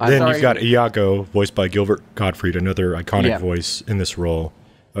 Then you've got Iago, voiced by Gilbert Gottfried, another iconic voice in this role,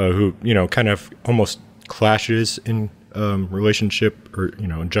 who, you know, kind of almost clashes in relationship or, you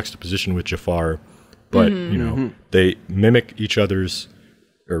know, in juxtaposition with Jafar. But, you know, they mimic each other's,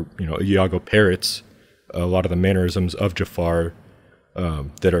 or, you know, Iago parrots a lot of the mannerisms of Jafar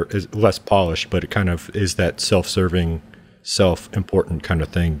that are less polished, but it kind of is that self-serving, self-important kind of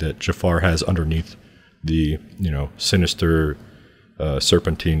thing that Jafar has underneath the, you know, sinister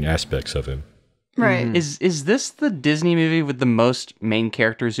serpentine aspects of him. Right. Is this the Disney movie with the most main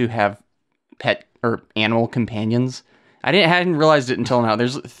characters who have pet or animal companions? I hadn't realized it until now.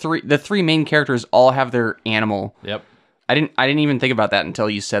 There's the three main characters all have their animal. Yep. I didn't even think about that until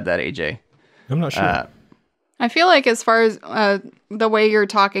you said that, AJ. I'm not sure. I feel like as far as the way you're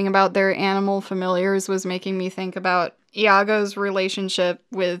talking about their animal familiars was making me think about Iago's relationship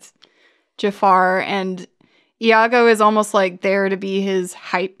with Jafar, and Iago is almost like there to be his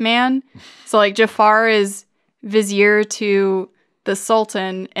hype man. So like Jafar is vizier to the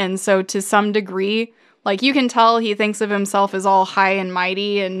Sultan, and so to some degree, like you can tell he thinks of himself as all high and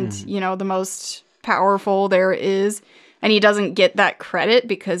mighty and, you know, the most powerful there is. And he doesn't get that credit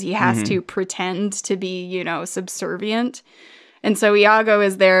because he has to pretend to be, you know, subservient. And so Iago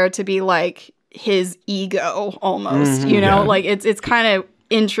is there to be like his ego almost, you know, like it's kind of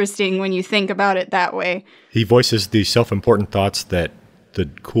interesting when you think about it that way. He voices the self-important thoughts that the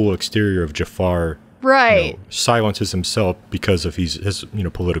cool exterior of Jafar Right. silences himself because of his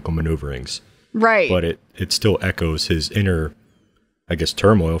political maneuverings. Right. But it still echoes his inner, I guess,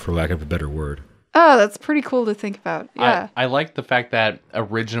 turmoil, for lack of a better word. Oh, that's pretty cool to think about. Yeah. I like the fact that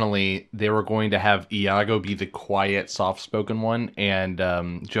originally they were going to have Iago be the quiet, soft-spoken one, and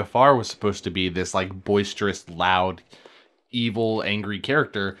Jafar was supposed to be this like boisterous, loud, evil, angry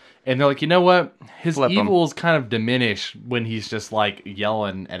character. And they're like, you know what? His evils kind of diminish when he's just like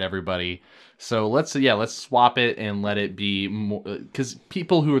yelling at everybody. So let's swap it and let it be more, because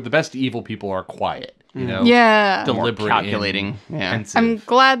people who are the best evil people are quiet. You know, deliberate, more calculating. I'm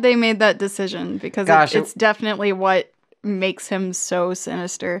glad they made that decision because it's definitely what makes him so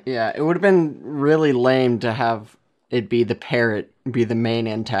sinister. Yeah, it would have been really lame to have it be the parrot be the main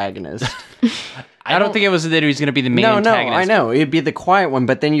antagonist. I don't think it was that he was going to be the main antagonist. No, I know. It'd be the quiet one,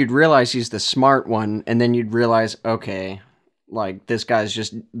 but then you'd realize he's the smart one, and then you'd realize, okay, like, this guy's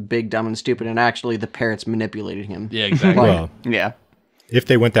just big, dumb, and stupid, and actually the parrot's manipulating him. Yeah, exactly. Well, yeah. If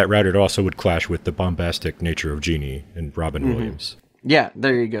they went that route, it also would clash with the bombastic nature of Genie and Robin Williams. Yeah,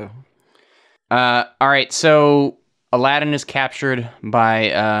 there you go. All right, so Aladdin is captured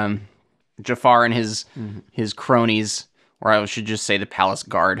by Jafar and his cronies, or I should just say the palace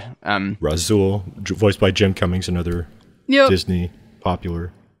guard. Razul, voiced by Jim Cummings, another Disney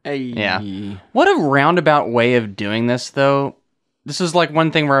popular. Hey. Yeah. What a roundabout way of doing this, though. This is like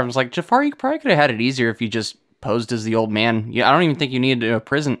one thing where I was like, Jafar, you probably could have had it easier if you just posed as the old man. I don't even think you needed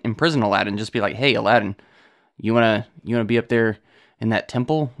to imprison Aladdin. Just be like, hey, Aladdin, you wanna be up there in that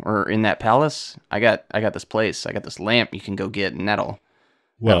temple or in that palace? I got this place. I got this lamp you can go get, and that'll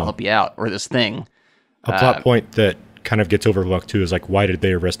help you out. Or this thing. A plot point that kind of gets overlooked too is like, why did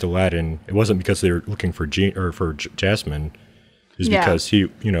they arrest Aladdin? It wasn't because they were looking for Jasmine. It was because he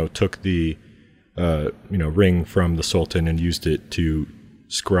took the ring from the Sultan and used it to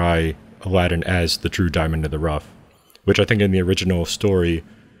scry Aladdin as the true diamond in the rough, which I think in the original story,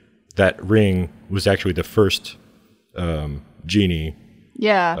 that ring was actually the first genie.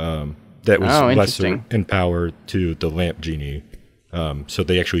 Yeah. That was lesser in power to the lamp genie. So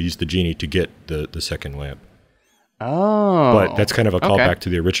they actually used the genie to get the second lamp. Oh. But that's kind of a callback to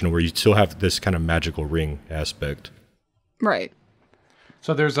the original, where you still have this kind of magical ring aspect. Right.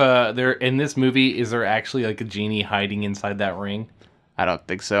 So in this movie, is there actually like a genie hiding inside that ring? I don't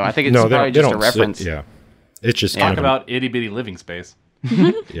think so. I think it's probably just a reference. It's just talk about itty bitty living space.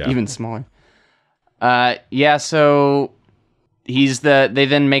 Even smaller. So they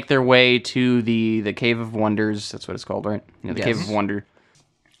then make their way to the Cave of Wonders. That's what it's called, right? Yeah, the Cave of Wonder.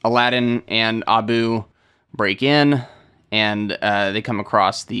 Aladdin and Abu break in, and they come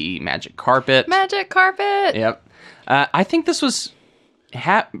across the magic carpet. Magic carpet. Yep. I think this was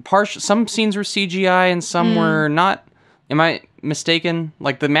some scenes were CGI and some were not. Am I mistaken?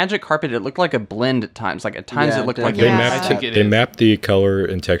 Like the magic carpet, it looked like a blend at times. Like at times it looked like they mapped the color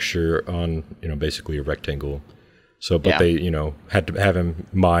and texture on basically a rectangle. So, but they had to have him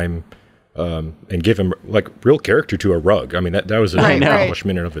mime and give him like real character to a rug. I mean that was an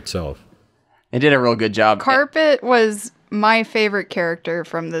accomplishment in of itself. It did a real good job. Carpet was my favorite character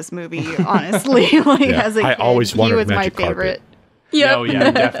from this movie, honestly. As a kid, I always wanted he was magic my favorite. Carpet. Yep. Oh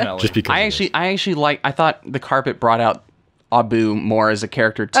yeah, definitely. Just because I thought the carpet brought out Abu more as a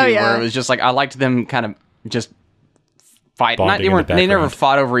character too, where it was just like I liked them kind of just fight. They never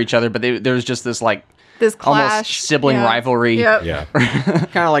fought over each other, but there was just this like this clash, almost sibling rivalry. Yep. Yeah,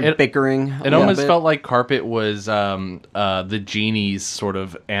 kind of like bickering. It almost felt like Carpet was the genie's sort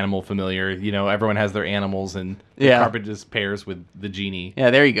of animal familiar. Everyone has their animals, and Carpet just pairs with the genie. Yeah,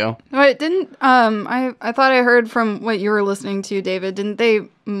 there you go. Wait, didn't I thought I heard from what you were listening to, David? Didn't they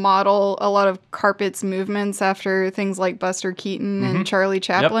model a lot of Carpet's movements after things like Buster Keaton and Charlie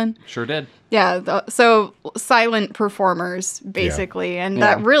Chaplin? Yep, sure did. Yeah, so silent performers basically, and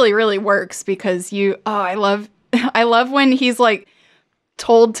that really, really works because I love when he's like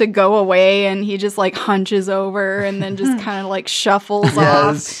told to go away and he just like hunches over and then just kind of like shuffles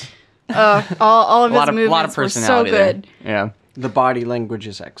off. All of his movements were so good. There. Yeah, the body language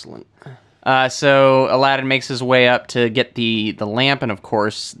is excellent. So Aladdin makes his way up to get the lamp, and of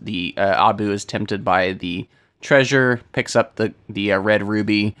course the Abu is tempted by the treasure, picks up the red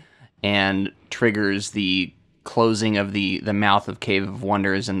ruby, and triggers the closing of the mouth of Cave of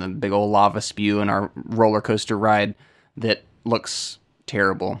Wonders and the big old lava spew in our roller coaster ride that looks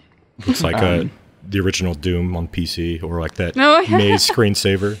terrible. Looks like the original Doom on PC, or like that maze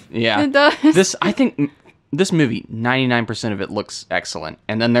screensaver. Yeah, it does. I think this movie, 99% of it looks excellent,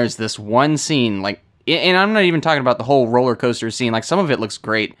 and then there's this one scene, like and I'm not even talking about the whole roller coaster scene. Like, some of it looks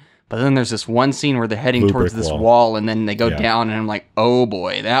great, but then there's this one scene where they're heading Blue towards brick this wall. wall, and then they go down, and I'm like, oh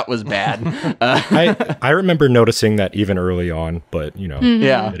boy, that was bad. I remember noticing that even early on, but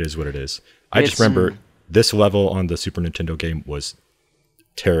Yeah. it is what it is. I just remember this level on the Super Nintendo game was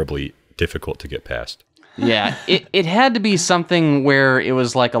terribly difficult to get past. Yeah, it had to be something where it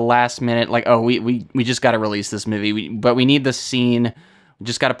was like a last minute, like, oh, we just got to release this movie, but we need the scene. We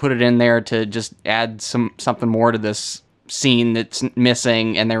just got to put it in there to just add something more to this scene that's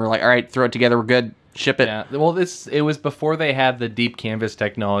missing. And they were like, all right, throw it together, we're good, ship it. Yeah. Well, it was before they had the deep canvas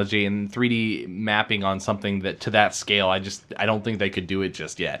technology and 3D mapping on something that to that scale. I don't think they could do it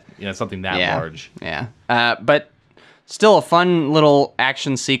just yet. Something that large. Yeah. But still a fun little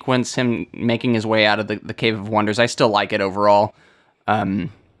action sequence, him making his way out of the Cave of Wonders. I still like it overall.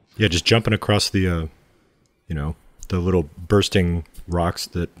 Yeah, just jumping across the, the little bursting rocks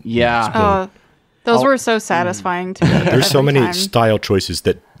that explode. Those were so satisfying to me. There's so every many time. style choices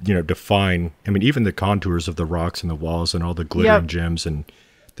that, define, even the contours of the rocks and the walls and all the glittering gems and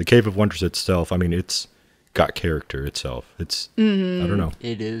the Cave of Wonders itself. It's got character itself. It's, I don't know.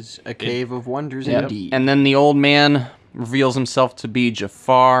 It is a cave of wonders Yep. indeed. And then the old man reveals himself to be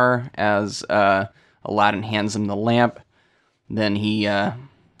Jafar as Aladdin hands him the lamp. Then he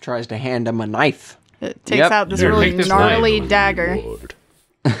tries to hand him a knife. It takes out this really gnarly dagger.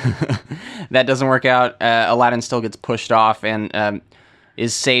 That doesn't work out. Aladdin still gets pushed off and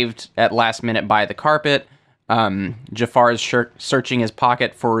is saved at last minute by the carpet. Jafar is searching his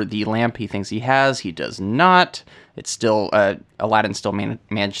pocket for the lamp he thinks he has. He does not. It's still Aladdin still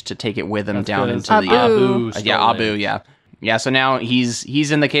managed to take it with him down into the Abu. Abu. Yeah. So now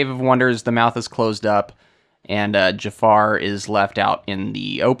he's in the Cave of Wonders. The mouth is closed up, and Jafar is left out in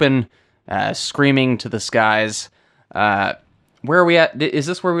the open, screaming to the skies. Where are we at? Is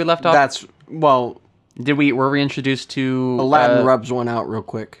this where we left off? Were we introduced to Aladdin rubs one out real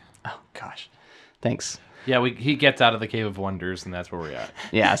quick. Oh gosh, thanks. Yeah, he gets out of the Cave of Wonders, and that's where we're at.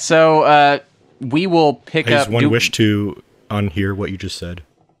 Yeah, so we will pick I up. just one wish to unhear what you just said.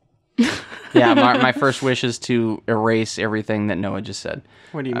 Yeah, my first wish is to erase everything that Noah just said.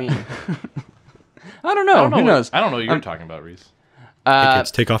 What do you mean? I don't know. Who knows? I don't know what you're talking about, Reese. Hey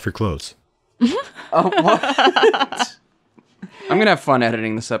kids, take off your clothes. What? I'm gonna have fun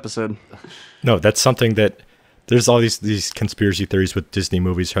editing this episode. No, that's something that there's all these conspiracy theories with Disney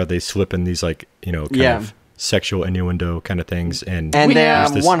movies, how they slip in these kind of sexual innuendo kind of things, and they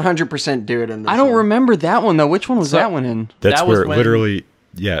there's this- 100% do it in this I don't one. remember that one though. Which one was that one in? That's That was where when- literally,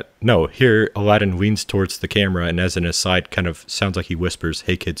 here Aladdin leans towards the camera and as an aside kind of sounds like he whispers,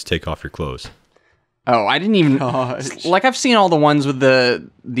 "Hey kids, take off your clothes." Oh, I didn't even like. I've seen all the ones with the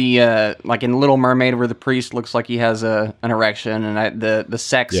like in Little Mermaid where the priest looks like he has an erection, and the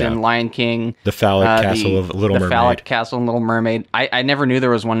sex in Lion King, the phallic castle of Little Mermaid, the phallic castle in Little Mermaid. I never knew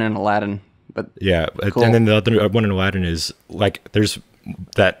there was one in Aladdin, but yeah, cool. And then the other one in Aladdin is like there's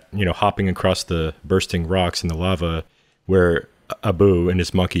that hopping across the bursting rocks and the lava where Abu and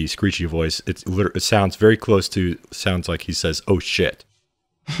his monkey screechy voice. It sounds very close to sounds like he says, "Oh shit."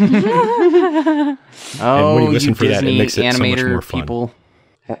 Oh, when you listen you for that, it Disney makes it so much animator more fun. people.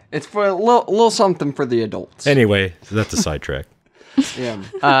 It's for a little something for the adults. Anyway, so that's a sidetrack. Yeah.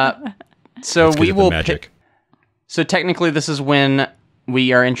 So Let's get we to the will magic. So technically, this is when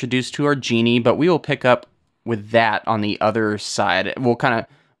we are introduced to our genie, but we will pick up with that on the other side. We'll kind of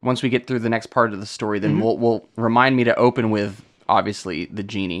once we get through the next part of the story, then we'll remind me to open with obviously the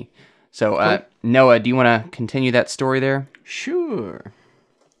genie. So Noah, do you want to continue that story there? Sure.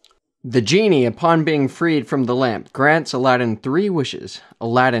 The genie, upon being freed from the lamp, grants Aladdin 3 wishes.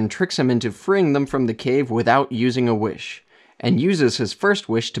 Aladdin tricks him into freeing them from the cave without using a wish, and uses his first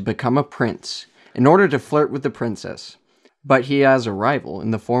wish to become a prince, in order to flirt with the princess. But he has a rival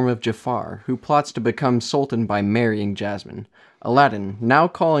in the form of Jafar, who plots to become sultan by marrying Jasmine. Aladdin, now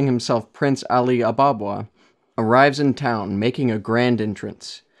calling himself Prince Ali Ababwa, arrives in town, making a grand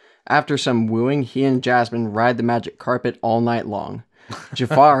entrance. After some wooing, he and Jasmine ride the magic carpet all night long.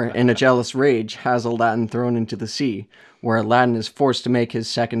 Jafar, in a jealous rage, has Aladdin thrown into the sea, where Aladdin is forced to make his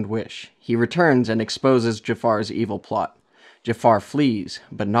second wish. He returns and exposes Jafar's evil plot. Jafar flees,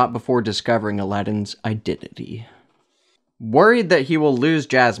 but not before discovering Aladdin's identity. Worried that he will lose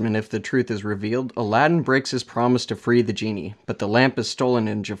Jasmine if the truth is revealed, Aladdin breaks his promise to free the genie, but the lamp is stolen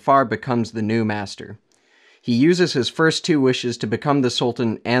and Jafar becomes the new master. He uses his first 2 wishes to become the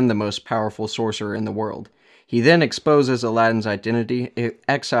Sultan and the most powerful sorcerer in the world. He then exposes Aladdin's identity,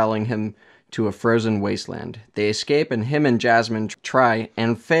 exiling him to a frozen wasteland. They escape and him and Jasmine try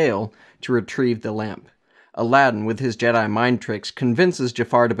and fail to retrieve the lamp. Aladdin, with his Jedi mind tricks, convinces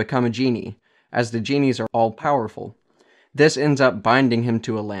Jafar to become a genie. as the genies are all-powerful. This ends up binding him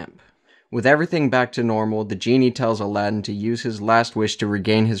to a lamp. With everything back to normal, the genie tells Aladdin to use his last wish to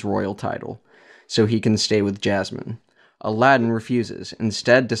regain his royal title, so he can stay with Jasmine. Aladdin refuses,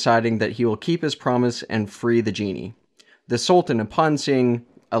 instead deciding that he will keep his promise and free the genie. The Sultan, upon seeing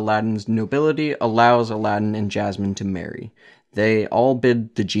Aladdin's nobility, allows Aladdin and Jasmine to marry. They all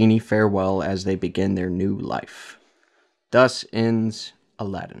bid the genie farewell as they begin their new life. Thus ends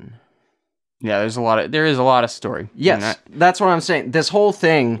Aladdin. Yeah, there is a lot of story. Yes, that's what I'm saying. This whole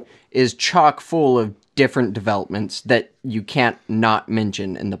thing is chock full of different developments that you can't not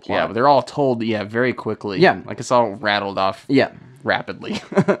mention in the plot. Yeah, but they're all told, very quickly. Yeah. Like, it's all rattled off rapidly.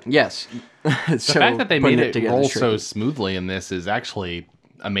 Yes. The fact that they made it roll so smoothly in this is actually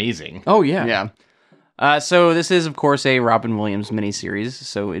amazing. Oh, yeah. Yeah. So this is, of course, a Robin Williams miniseries,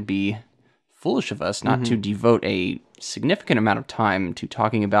 so it'd be foolish of us not to devote a significant amount of time to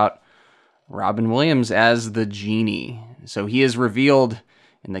talking about Robin Williams as the genie. So he is revealed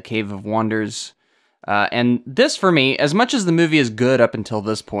in the Cave of Wonders. And this, for me, as much as the movie is good up until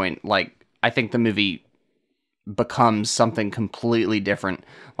this point, like, I think the movie becomes something completely different.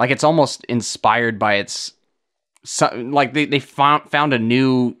 Like, it's almost inspired by its... like, they found a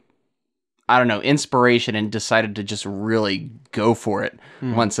new, I don't know, inspiration and decided to just really go for it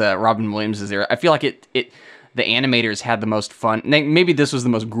once Robin Williams is there. I feel like the animators had the most fun. Maybe this was the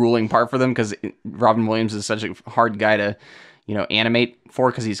most grueling part for them because Robin Williams is such a hard guy to... animate for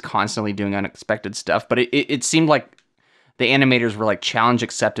because he's constantly doing unexpected stuff. But it seemed like the animators were like challenge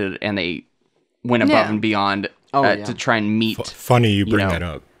accepted and they went above and beyond to try and meet. Funny you bring that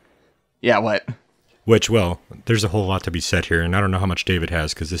up. Yeah, what? Which, well, there's a whole lot to be said here, and I don't know how much David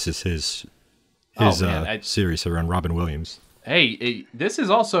has because this is his series around Robin Williams. Hey, this is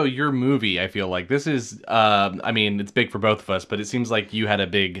also your movie, I feel like. This is, I mean, it's big for both of us, but it seems like you had a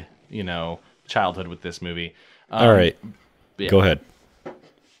big, childhood with this movie. All right. Yeah. Go ahead.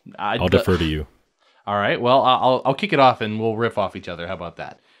 I'll defer to you. All right. Well, I'll kick it off and we'll riff off each other. How about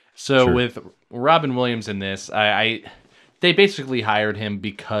that? So with Robin Williams in this, they basically hired him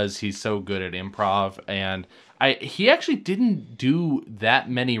because he's so good at improv, and he actually didn't do that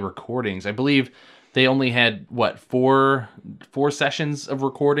many recordings. I believe they only had four sessions of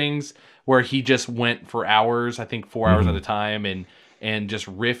recordings where he just went for hours. I think 4 hours at a time, and just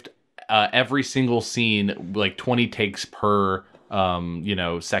riffed. Every single scene, like 20 takes per,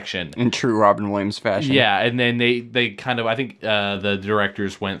 section. In true Robin Williams fashion. Yeah, and then they kind of, I think the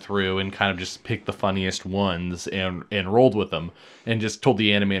directors went through and kind of just picked the funniest ones and rolled with them and just told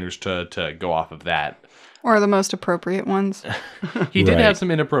the animators to go off of that. Or the most appropriate ones. He did have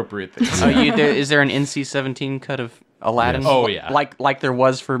some inappropriate things. Is there an NC-17 cut of Aladdin? Yes. Oh, yeah. Like there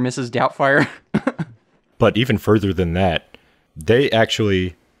was for Mrs. Doubtfire? But even further than that, they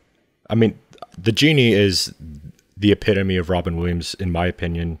actually... I mean, the genie is the epitome of Robin Williams, in my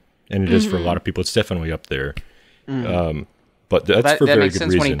opinion, and it is for a lot of people. It's definitely up there. But that's for very good reason. That makes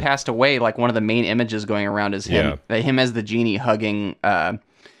sense. When he passed away, like one of the main images going around is him as the genie hugging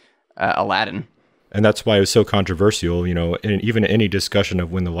Aladdin. And that's why it was so controversial. And even any discussion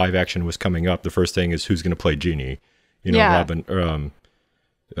of when the live action was coming up, the first thing is who's going to play Genie. Robin.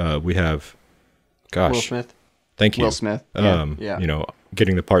 We have, Will Smith. Thank you. Will Smith.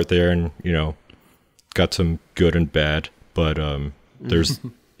 Getting the part there, and got some good and bad. But there's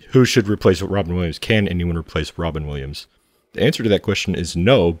who should replace Robin Williams? Can anyone replace Robin Williams? The answer to that question is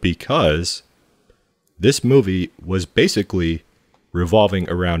no, because this movie was basically revolving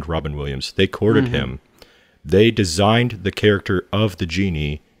around Robin Williams. They courted him. They designed the character of the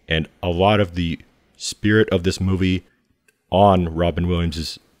genie and a lot of the spirit of this movie on Robin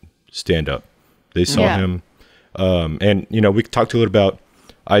Williams' stand-up. They saw him. And, we talked a little about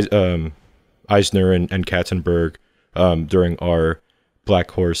Eisner and Katzenberg during our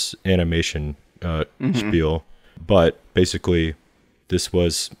Black Horse animation spiel. But basically, this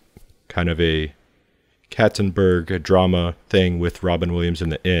was kind of a Katzenberg drama thing with Robin Williams in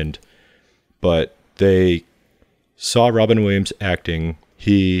the end. But they saw Robin Williams acting.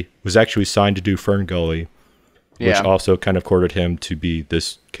 He was actually signed to do Fern Gully, which also kind of courted him to be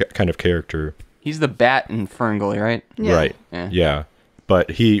this kind of character. He's the bat in Fern Gully, right? Yeah. Right. Yeah.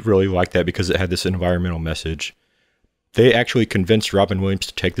 But he really liked that because it had this environmental message. They actually convinced Robin Williams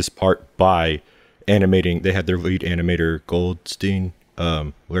to take this part by animating. They had their lead animator, Goldstein,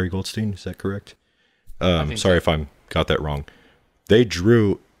 Larry Goldstein, is that correct? Sorry if I got that wrong. They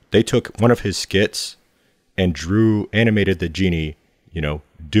took one of his skits and animated the genie,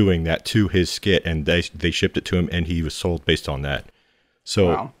 doing that to his skit, and they shipped it to him, and he was sold based on that.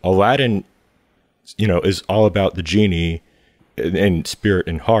 So Aladdin, is all about the genie in spirit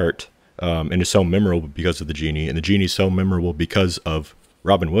and heart, and is so memorable because of the Genie, and the Genie is so memorable because of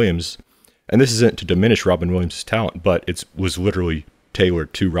Robin Williams. And this isn't to diminish Robin Williams' talent, but it was literally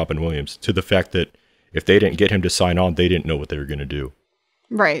tailored to Robin Williams, to the fact that if they didn't get him to sign on, they didn't know what they were going to do.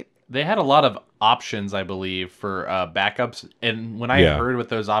 Right. They had a lot of options, I believe, for backups. And when I heard what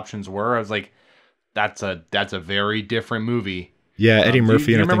those options were, I was like, that's a very different movie. Yeah, Eddie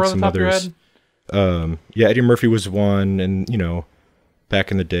Murphy and I think some others. Yeah, Eddie Murphy was one, and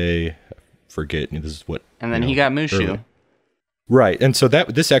back in the day, I forget. This is what. And then he got Mushu. Early. Right, and so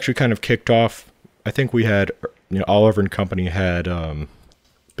this actually kind of kicked off. I think we had Oliver and Company had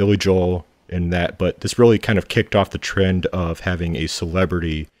Billy Joel in that, but this really kind of kicked off the trend of having a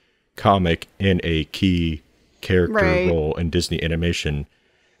celebrity comic in a key character role in Disney animation.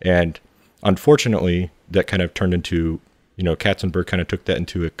 And unfortunately, that kind of turned into, Katzenberg kind of took that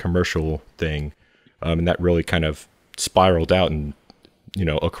into a commercial thing. And that really kind of spiraled out and,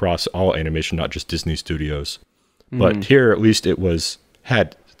 across all animation, not just Disney studios. But here, at least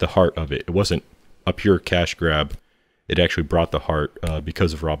had the heart of it. It wasn't a pure cash grab. It actually brought the heart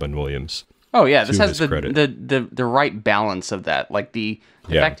because of Robin Williams. Oh yeah, this has the right balance of that. Like the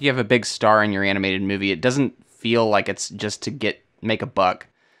fact that you have a big star in your animated movie, it doesn't feel like it's just to make a buck.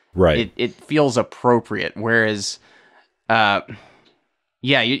 Right. It feels appropriate. Whereas,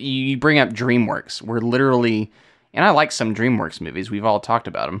 you bring up DreamWorks. We're literally, and I like some DreamWorks movies. We've all talked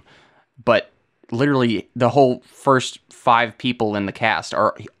about them, but literally the whole first 5 people in the cast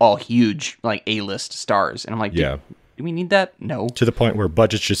are all huge, like A-list stars, and I'm like, do we need that? No. To the point where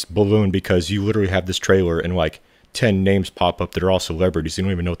budgets just balloon because you literally have this trailer and like 10 names pop up that are all celebrities. You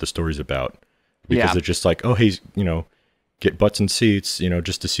don't even know what the story's about. Because they're just like, oh, hey, get butts and seats,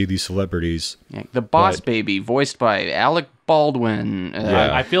 just to see these celebrities. Yeah, the Boss Baby, voiced by Alec Baldwin.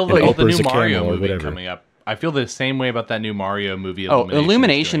 I feel the new Mario movie coming up. I feel the same way about that new Mario movie.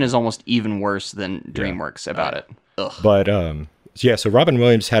 Illumination is almost even worse than DreamWorks about it. Ugh. But, so Robin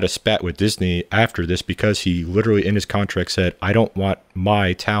Williams had a spat with Disney after this because he literally in his contract said, I don't want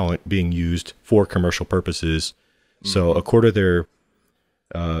my talent being used for commercial purposes. So according to their,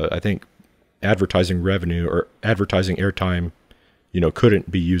 I think, advertising revenue or advertising airtime, couldn't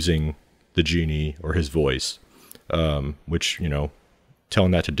be using the Genie or his voice, which,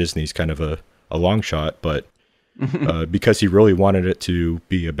 telling that to Disney is kind of a long shot, but because he really wanted it to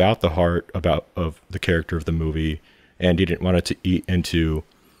be about the heart of the character of the movie, and he didn't want it to eat into,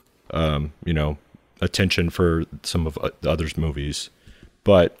 attention for some of the others' movies.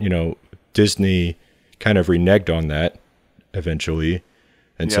 But, Disney kind of reneged on that eventually.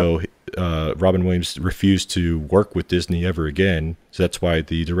 And so Robin Williams refused to work with Disney ever again. So that's why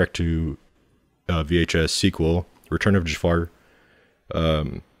the direct-to-VHS sequel, Return of Jafar,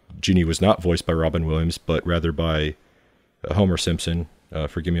 Genie was not voiced by Robin Williams, but rather by Homer Simpson.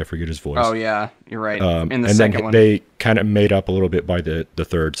 Forgive me, I forget his voice. Oh, yeah, you're right. In the and second then one. they kind of made up a little bit by the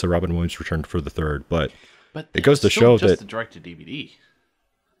third, so Robin Williams returned for the third. But it goes to show just that... the direct-to-DVD.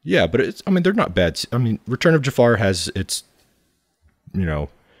 Yeah, but they're not bad. I mean, Return of Jafar has its,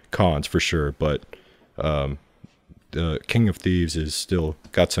 cons for sure, but the King of Thieves is still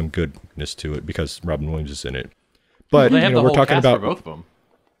got some goodness to it because Robin Williams is in it. But they have the we're whole talking cast about for both of them.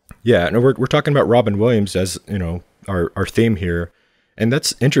 Yeah, and we're talking about Robin Williams as our theme here, and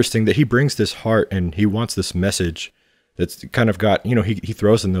that's interesting that he brings this heart and he wants this message that's kind of got he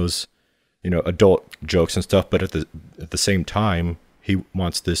throws in those adult jokes and stuff, but at the same time he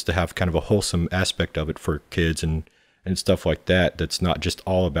wants this to have kind of a wholesome aspect of it for kids and stuff like that. That's not just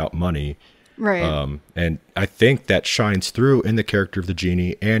all about money. Right. And I think that shines through in the character of the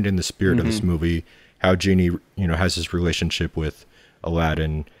Genie and in the spirit of this movie, how Genie, has his relationship with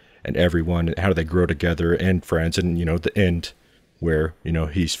Aladdin and everyone, and how they grow together and friends, and, the end where,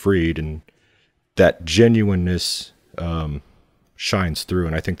 he's freed, and that genuineness shines through.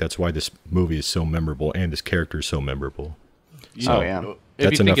 And I think that's why this movie is so memorable and this character is so memorable. So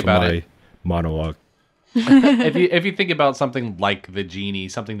that's enough of my monologue. if you think about something like the Genie,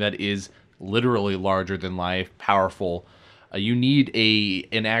 something that is literally larger than life, powerful, you need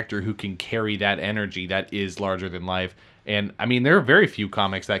an actor who can carry that energy that is larger than life. And I mean, there are very few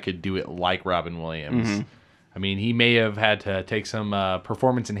comics that could do it like Robin Williams. I mean, he may have had to take some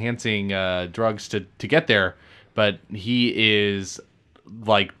performance enhancing drugs to get there, but he is,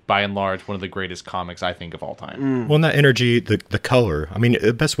 like, by and large, one of the greatest comics I think of all time. Well, and that energy, the color, I mean,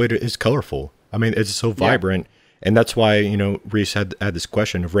 the best way is colorful. I mean, it's so vibrant. And that's why, Reese had this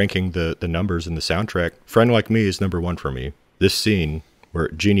question of ranking the numbers in the soundtrack. Friend Like Me is number 1 for me. This scene where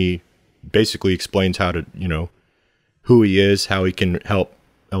Genie basically explains how to, who he is, how he can help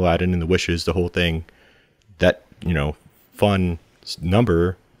Aladdin and the wishes, the whole thing. That, fun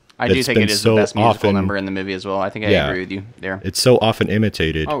number I do think it is the best musical number in the movie as well. I think I agree with you there. It's so often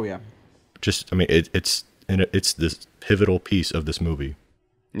imitated. Oh yeah. Just, I mean, it's this pivotal piece of this movie.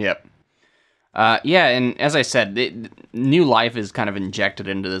 Yep. Yeah, and as I said, new life is kind of injected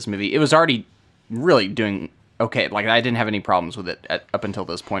into this movie. It was already really doing okay. Like, I didn't have any problems with it up until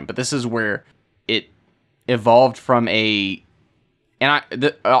this point, but this is where it evolved from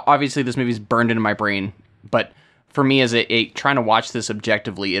obviously this movie's burned into my brain, but for me as a trying to watch this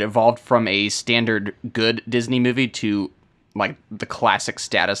objectively, it evolved from a standard good Disney movie to like the classic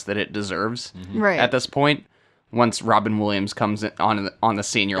status that it deserves right at this point. Once Robin Williams comes on the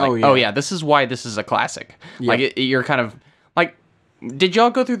scene, you're like, oh yeah, this is why this is a classic. Yep. Like you're kind of like, did y'all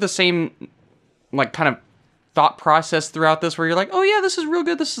go through the same like kind of thought process throughout this, where you're like, oh yeah, this is real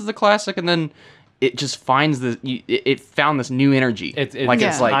good, this is the classic, and then it just finds it found this new energy. It's like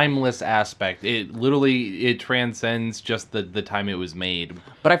timeless aspect. It literally transcends just the time it was made.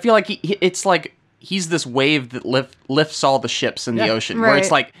 But I feel like it's like he's this wave that lifts all the ships in the ocean. Right. Where it's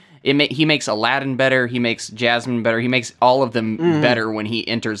like he makes Aladdin better, he makes Jasmine better, he makes all of them better when he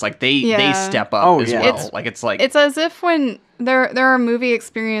enters. Like they step up as well. It's as if when there are movie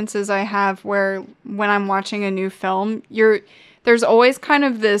experiences I have where when I'm watching a new film, there's always kind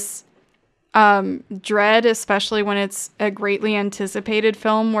of this dread, especially when it's a greatly anticipated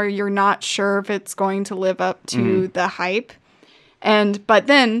film where you're not sure if it's going to live up to the hype. But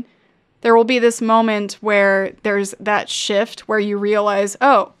then there will be this moment where there's that shift where you realize,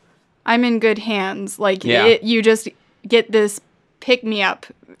 oh, I'm in good hands. Like you just get this pick me up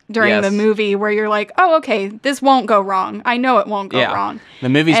during the movie where you're like, oh, okay, this won't go wrong. I know it won't go wrong. The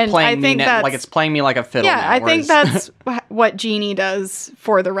movie's playing me like it's playing me like a fiddle. Yeah, I think that's what Genie does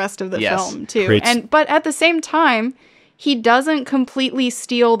for the rest of the film too. But at the same time, he doesn't completely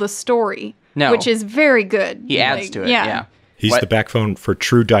steal the story, which is very good. He adds to it. Yeah. He's the backbone for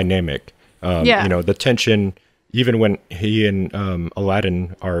true dynamic. You know, the tension, even when he and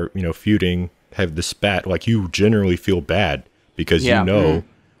Aladdin are, feuding, have the spat, like you generally feel bad because you know,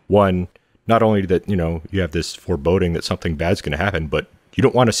 one, not only that, you have this foreboding that something bad's going to happen, but you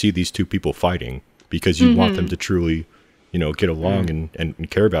don't want to see these two people fighting because you want them to truly, get along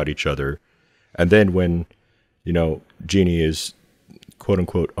and care about each other. And then when, Genie is quote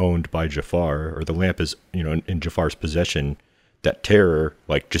unquote owned by Jafar, or the lamp is, in Jafar's possession, that terror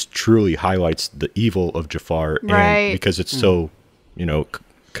like just truly highlights the evil of Jafar, and because it's so,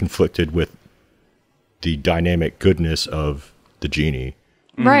 conflicted with the dynamic goodness of the Genie.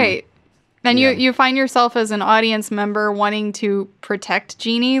 Right. And you find yourself as an audience member wanting to protect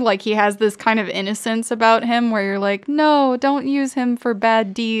Genie. Like he has this kind of innocence about him where you're like, no, don't use him for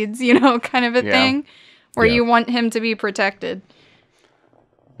bad deeds, kind of a thing where you want him to be protected.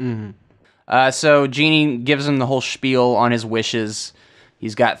 So Genie gives him the whole spiel on his wishes.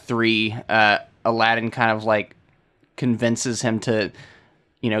 He's got 3. Aladdin kind of like convinces him to,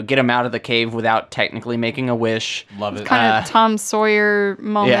 get him out of the cave without technically making a wish. Love it. Kind of Tom Sawyer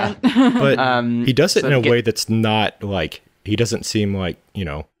moment. Yeah. But he does it in a way that's not like, he doesn't seem like,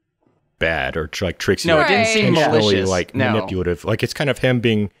 bad or like tricks you. No, it didn't seem malicious. Like manipulative. Like it's kind of him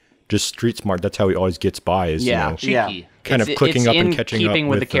being just street smart. That's how he always gets by, is, cheeky. Kind of clicking up and catching up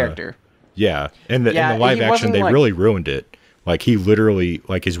with the character. Yeah, in the live action, they really ruined it. Like he literally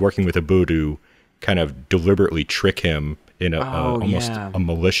is working with Abu to kind of deliberately trick him in almost a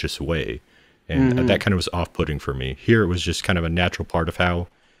malicious way, and that kind of was off-putting for me. Here, it was just kind of a natural part of how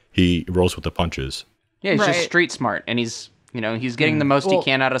he rolls with the punches. Yeah, he's just street smart, and he's getting the most he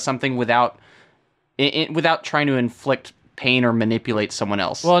can out of something without trying to inflict pain or manipulate someone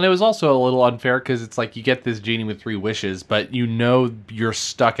else. Well, and it was also a little unfair because it's like you get this Genie with 3 wishes, but you're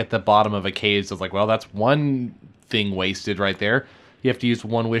stuck at the bottom of a cave. So it's like, well, that's one thing wasted right there. You have to use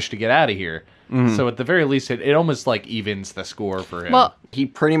 1 wish to get out of here. So at the very least, it almost like evens the score for him. Well, he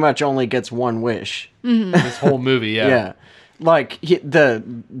pretty much only gets 1 wish. This whole movie, yeah. Like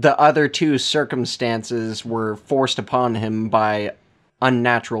the other 2 circumstances were forced upon him by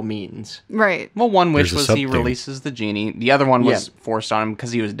unnatural means. Right. Well, one wish was he releases the Genie. The other one was forced on him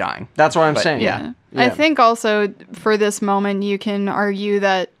because he was dying. That's what I'm saying. Yeah. I think also for this moment, you can argue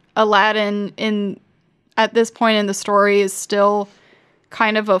that Aladdin at this point in the story is still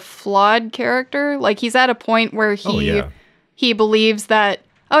kind of a flawed character. Like he's at a point where he believes that,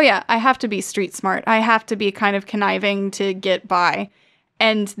 oh yeah, I have to be street smart. I have to be kind of conniving to get by.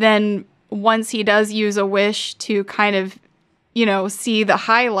 And then once he does use a wish to kind of see the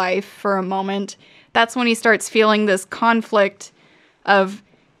high life for a moment, that's when he starts feeling this conflict of,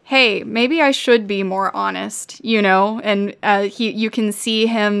 hey, maybe I should be more honest, and you can see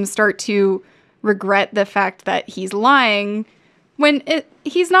him start to regret the fact that he's lying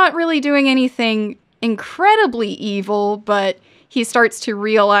he's not really doing anything incredibly evil, but he starts to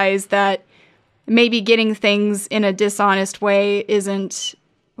realize that maybe getting things in a dishonest way isn't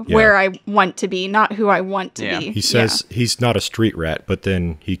where I want to be, not who I want to be. He says he's not a street rat, but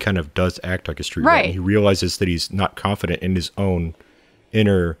then he kind of does act like a street rat. And he realizes that he's not confident in his own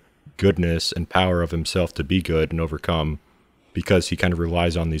inner goodness and power of himself to be good and overcome, because he kind of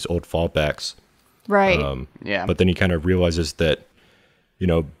relies on these old fallbacks. Right. But then he kind of realizes that,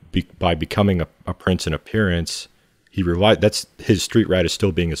 by becoming a prince in appearance, that's his street rat is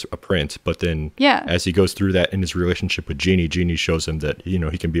still being a prince. But then as he goes through that in his relationship with Genie, Genie shows him that,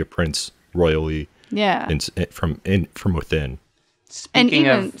 he can be a prince royally from within. Speaking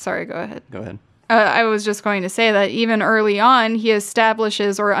of... Sorry, go ahead. Go ahead. I was just going to say that even early on, he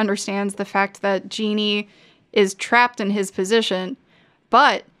establishes or understands the fact that Genie is trapped in his position,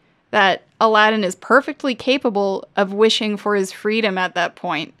 but that Aladdin is perfectly capable of wishing for his freedom at that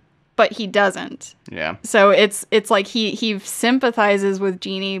point, but he doesn't. Yeah. So it's like he sympathizes with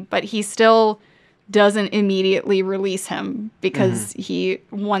Genie, but he still doesn't immediately release him because he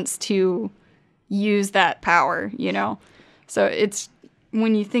wants to use that power, So it's,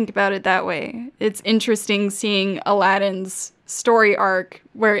 when you think about it that way, it's interesting seeing Aladdin's story arc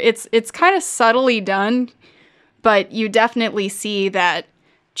where it's kind of subtly done, but you definitely see that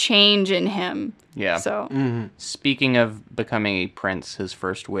change in him. Yeah. So speaking of becoming a prince, his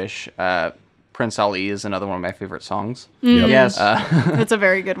first wish, Prince Ali is another one of my favorite songs. Yes. It's a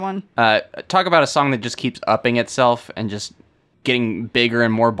very good one. Talk about a song that just keeps upping itself and just getting bigger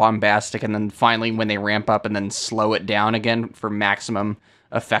and more bombastic, and then finally when they ramp up and then slow it down again for maximum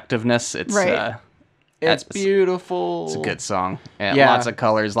effectiveness, it's it's beautiful. It's a good song. Lots of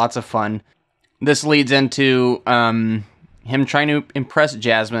colors, lots of fun. This leads into him trying to impress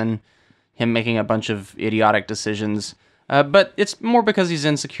Jasmine, him making a bunch of idiotic decisions, but it's more because he's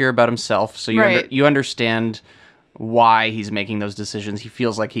insecure about himself, so you understand why he's making those decisions. He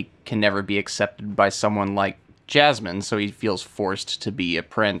feels like he can never be accepted by someone like Jasmine, so he feels forced to be a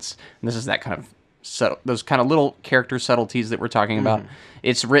prince. And this is that kind of those kind of little character subtleties that we're talking about.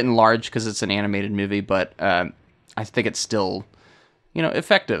 It's written large because it's an animated movie, but I think it's still,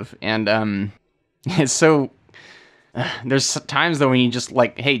 effective. And it's so... there's times though when you just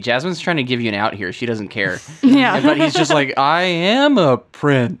like, hey, Jasmine's trying to give you an out here. She doesn't care. But he's just like, I am a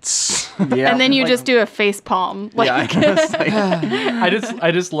prince. And then you just do a face palm. I guess.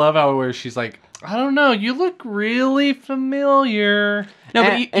 I just love how where she's like, I don't know, you look really familiar. No,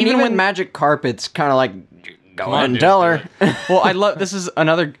 but even with magic carpets, kind of like, go ahead and tell her. Well, I love, this is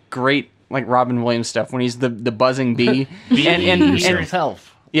another great like Robin Williams stuff when he's the buzzing bee. and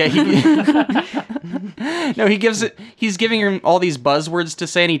himself. Yeah, he's giving her all these buzzwords to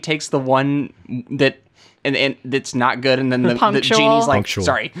say, and he takes the one that and that's not good, and then the Genie's like, punctual.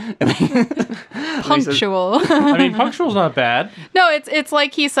 Sorry. Punctual. I mean, punctual's not bad. No, it's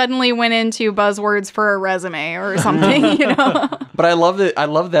like he suddenly went into buzzwords for a resume or something, But I love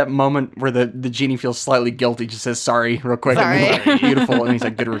that moment where the Genie feels slightly guilty, just says sorry real quick. Sorry. And he's like, beautiful, and he's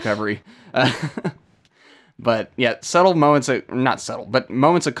like, good recovery. But yeah, subtle moments, not subtle, but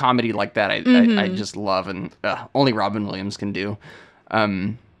moments of comedy like that I just love, and only Robin Williams can do.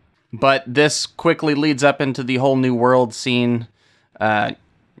 But this quickly leads up into the whole new world scene.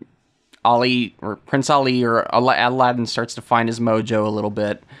 Ali, or Prince Ali, or Aladdin starts to find his mojo a little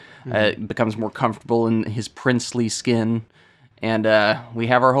bit, becomes more comfortable in his princely skin, and we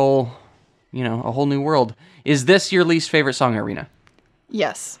have our whole, a whole new world. Is this your least favorite song, Irina?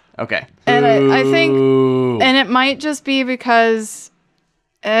 Yes. Okay. And I think, and it might just be because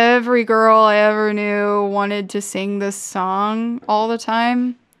every girl I ever knew wanted to sing this song all the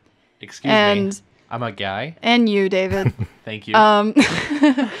time. Excuse me. I'm a guy. And you, David. Thank you. Not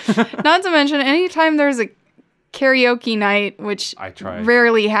to mention, anytime there's a karaoke night, which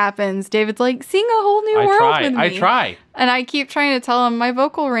rarely happens, David's like, sing a whole new world with me. I try. And I keep trying to tell him my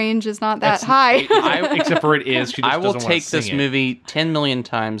vocal range is not that high. Except for it is. She just I will doesn't take this movie 10 million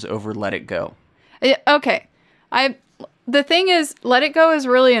times over Let It Go. Okay. The thing is, Let It Go is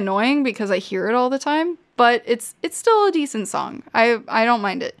really annoying because I hear it all the time, but it's still a decent song. I don't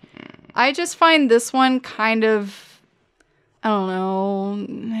mind it. I just find this one kind of, I don't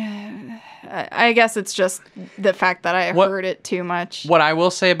know. I guess it's just the fact that I heard it too much. What I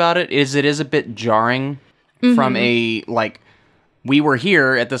will say about it is a bit jarring from a, like, we were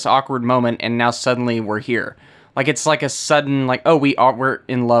here at this awkward moment and now suddenly we're here. Like, it's like a sudden, like, oh, we're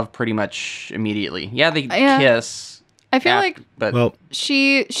in love pretty much immediately. Yeah, they kiss. I feel but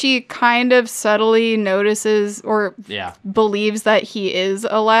she kind of subtly notices or believes that he is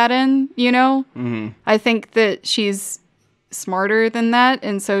Aladdin, Mm-hmm. I think that she's smarter than that,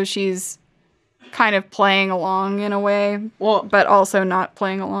 and so she's kind of playing along in a way, but also not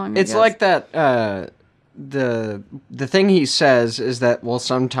playing along. It's like that. The thing he says is that, well,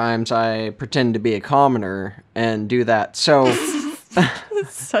 sometimes I pretend to be a commoner and do that. So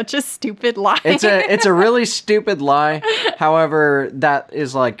such a stupid lie. It's a really stupid lie. However,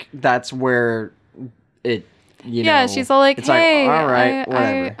 that's where it. Yeah, she's all like, it's hey, all right,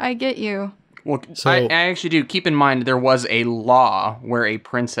 whatever. I get you. Well, I actually do. Keep in mind, there was a law where a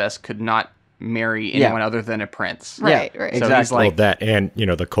princess could not marry anyone other than a prince. Right, right. So Exactly. he's like, Well, that and,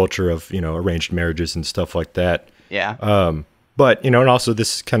 the culture of, arranged marriages and stuff like that. yeah. But, and also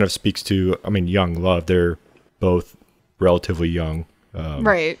this kind of speaks to, young love. They're both relatively young.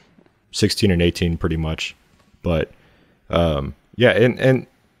 Right. 16 and 18 pretty much. But, but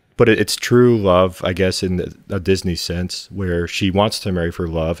it's true love, I guess, in a Disney sense, where she wants to marry for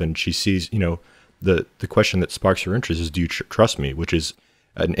love, and she sees, the question that sparks her interest is, do you trust me? Which is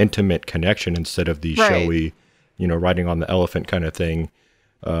an intimate connection instead of the showy, riding on the elephant kind of thing,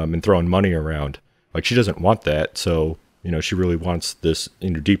 and throwing money around. Like, she doesn't want that. So, she really wants this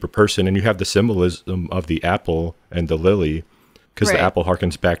deeper person. And you have the symbolism of the apple and the lily, because the apple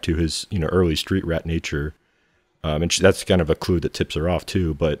harkens back to his, early street rat nature. And that's kind of a clue that tips her off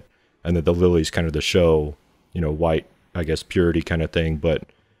too. And then the lily's kind of the show, white, I guess, purity kind of thing. But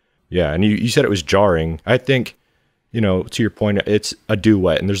yeah, and you said it was jarring. I think, to your point, it's a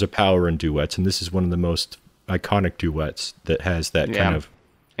duet, and there's a power in duets. And this is one of the most iconic duets that has that kind of.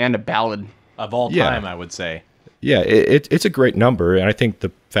 And a ballad. Of all time, I would say. Yeah, it's a great number. And I think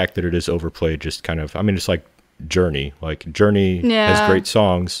the fact that it is overplayed just kind of, it's like Journey. Like, Journey has great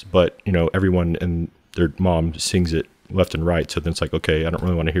songs, but, everyone and their mom sings it left and right. So then it's like, okay, I don't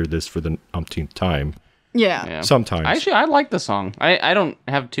really want to hear this for the umpteenth time. Yeah. Sometimes. Actually, I like the song. I don't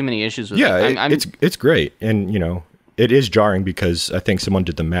have too many issues with it. Yeah, it's great. And, it is jarring because I think someone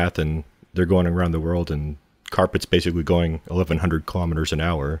did the math and they're going around the world and Carpet's basically going 1,100 kilometers an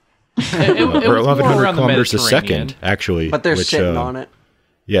hour. It or 1,100 kilometers a Mediterranean. second, actually. But they're sitting on it.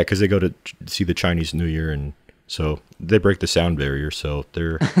 Yeah, because they go to see the Chinese New Year, and so they break the sound barrier. So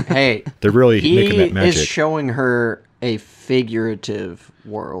they're they're really making that magic. He is showing her a figurative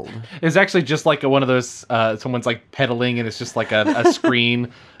world. It's actually just like one of those, someone's like pedaling and it's just like a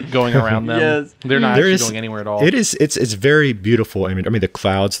screen going around them. Yes. They're not actually going anywhere at all. It's very beautiful. I mean the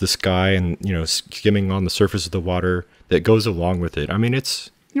clouds, the sky, and skimming on the surface of the water that goes along with it.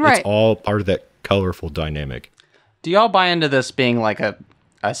 It's all part of that colorful dynamic. Do y'all buy into this being like a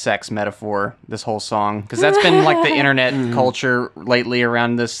sex metaphor, this whole song? Because that's been like the internet culture lately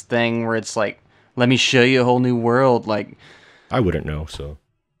around this thing where it's like, let me show you a whole new world. Like, I wouldn't know, so.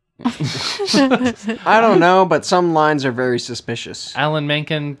 I don't know, but some lines are very suspicious. Alan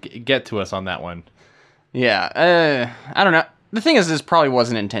Menken, get to us on that one. Yeah, I don't know. The thing is, this probably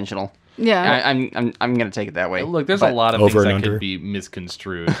wasn't intentional. Yeah, I'm gonna take it that way. Look, there's a lot of things that could be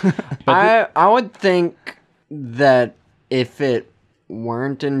misconstrued. But I would think that if it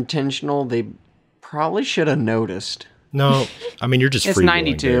weren't intentional, they probably should have noticed. No, you're just it's free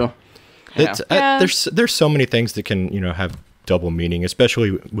 92. There's so many things that can have double meaning,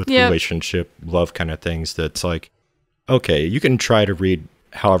 especially with relationship, love kind of things. That's like, okay, you can try to read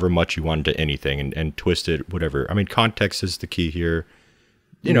however much you want into anything and twist it, whatever. Context is the key here.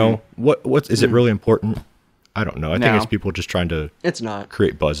 What is it really important? I don't know. I think it's people just trying to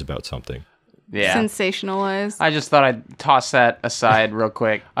create buzz about something. Yeah. Sensationalized. I just thought I'd toss that aside real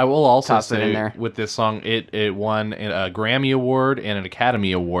quick. I will also say in there. With this song, it won a Grammy Award and an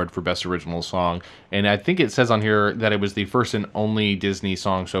Academy Award for Best Original Song. And I think it says on here that it was the first and only Disney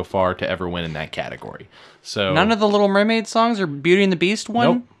song so far to ever win in that category. So none of the Little Mermaid songs or Beauty and the Beast won?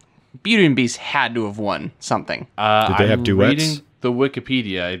 Nope. Beauty and the Beast had to have won something. Did they have duets? Reading the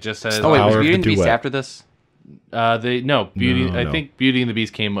Wikipedia. It just says... Oh, wait, was Power of Beauty the and the Beast Duet. after this? Beauty. No. I think Beauty and the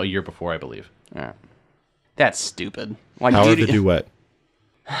Beast came a year before, I believe. Yeah. That's stupid. Like Power of the Duet.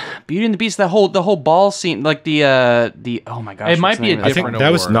 Beauty and the Beast, the whole ball scene, like the oh my gosh, It might what's the be a name of I it? think Different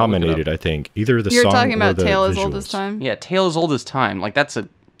that was award, I'll look it nominated. up. I think either the You're song talking or about the Tale visuals. as Old as Time. Yeah, Tale as Old as Time. Like that's a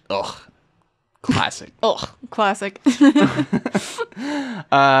classic. Ugh, classic.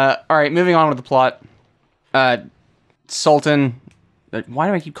 All right, moving on with the plot. Sultan. Why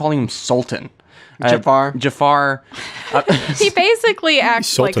do I keep calling him Sultan? Jafar. He basically acts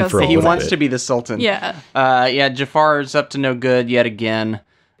Sultan like a for a sultan. He little wants bit. to be the Sultan. Yeah. Jafar's up to no good yet again.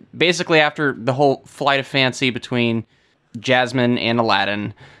 Basically, after the whole flight of fancy between Jasmine and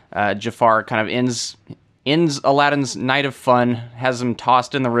Aladdin, Jafar kind of ends Aladdin's night of fun, has him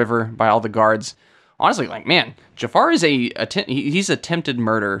tossed in the river by all the guards. honestly, like, man, Jafar is he's attempted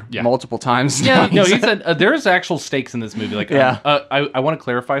murder multiple times. Yeah. No, there's actual stakes in this movie. Like, I want to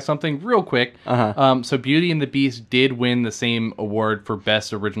clarify something real quick. So Beauty and the Beast did win the same award for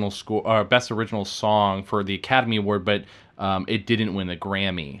best original score, best original song for the Academy Award, but it didn't win a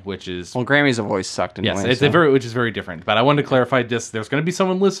Grammy, which is Grammys have always sucked in yes, ways, which is very different. But I wanted to clarify this. There's going to be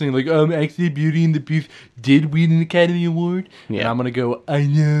someone listening, like, actually, Beauty and the Beast did win an Academy Award, and I'm going to go, I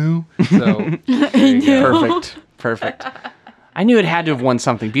know. So perfect. I knew it had to have won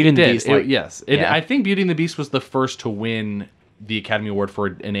something. Beauty and the Beast, I think Beauty and the Beast was the first to win the Academy Award for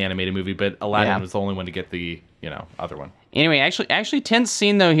an animated movie, but Aladdin was the only one to get the other one. Anyway, actually, tense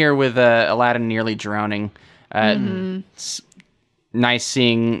scene though here with Aladdin nearly drowning. It's nice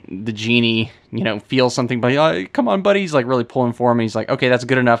seeing the genie, feel something, but come on, buddy. He's like really pulling for him. He's like, okay, that's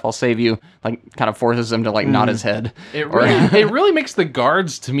good enough. I'll save you. Like, kind of forces him to like nod his head. It really makes the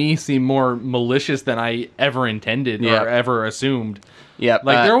guards to me seem more malicious than I ever intended or ever assumed. Yeah,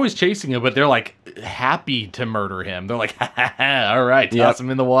 like they're always chasing him, but they're like happy to murder him. They're like, all right, toss him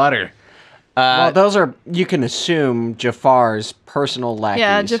in the water. Well, those are, you can assume, Jafar's personal lackeys.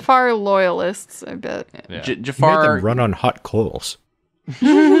 Yeah, Jafar loyalists, I bet. Yeah. Jafar made them run on hot coals.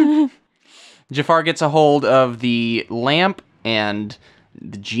 Jafar gets a hold of the lamp, and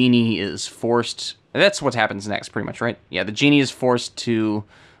the genie is forced... That's what happens next, pretty much, right? Yeah, the genie is forced to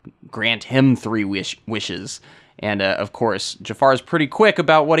grant him 3 wishes. And, of course, Jafar is pretty quick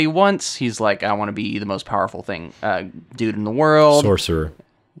about what he wants. He's like, I want to be the most powerful dude in the world. Sorcerer.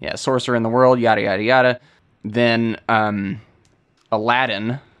 Yeah, sorcerer in the world, yada, yada, yada. Then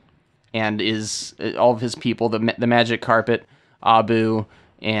Aladdin and all of his people, the magic carpet, Abu,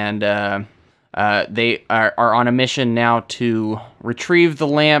 and they are on a mission now to retrieve the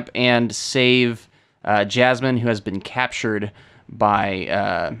lamp and save Jasmine, who has been captured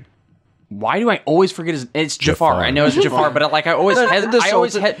by... why do I always forget it's Jafar. I know it's Jafar, but I always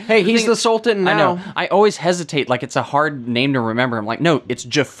hey, he's the Sultan now. I know. I always hesitate. Like, it's a hard name to remember. I'm like, no, it's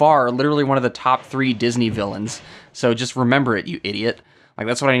Jafar, literally one of the top 3 Disney villains. So just remember it, you idiot. Like,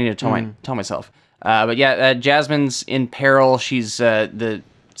 that's what I need to tell myself. But yeah, Jasmine's in peril. She's the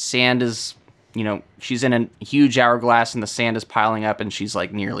sand is, she's in a huge hourglass and the sand is piling up, and she's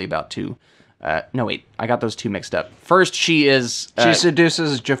like nearly about to. No, wait, I got those two mixed up. First, she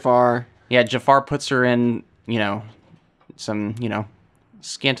seduces Jafar. Yeah, Jafar puts her in, some,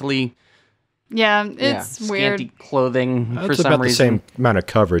 scantily... Yeah, it's weird. Scanty clothing for some about reason. The same amount of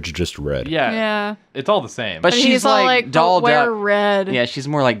coverage, just red. Yeah. It's all the same. But she's like dolled wear up. red. Yeah, she's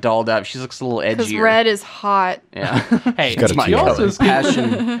more like dolled up. She looks a little edgier. Because red is hot. Yeah. Hey, you also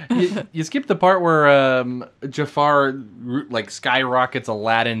passion. you skip the part where Jafar skyrockets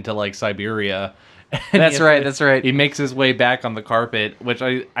Aladdin to Siberia. That's right. He makes his way back on the carpet, which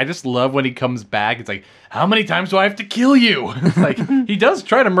I just love when he comes back. It's like, how many times do I have to kill you? Like, he does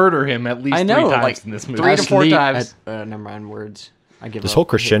try to murder him at least 3 times in this movie. 3 to 4 times. Never mind words. I give this up. whole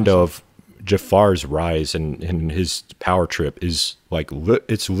crescendo of Jafar's rise and his power trip is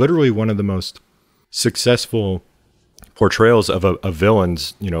it's literally one of the most successful portrayals of a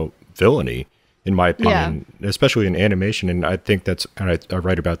villain's villainy, in my opinion, especially in animation. And I think I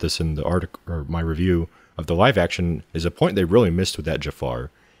write about this in the article or my review of the live action, is a point they really missed with that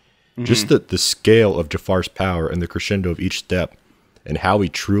Jafar. Mm-hmm. Just the scale of Jafar's power and the crescendo of each step and how he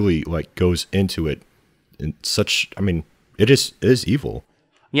truly goes into it in such, it is evil.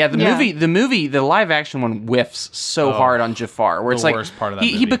 Yeah, the live action one whiffs so hard on Jafar, where it's like worst part of that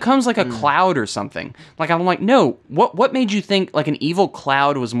he becomes like a cloud or something. Like, I'm like, no, what made you think like an evil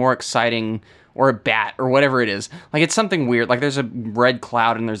cloud was more exciting, or a bat or whatever it is? Like, it's something weird. Like, there's a red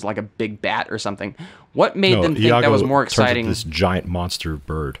cloud and there's like a big bat or something. What made them think that was more exciting? This giant monster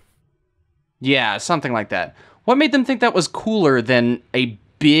bird. Yeah, something like that. What made them think that was cooler than a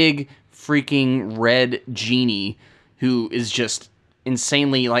big freaking red genie who is just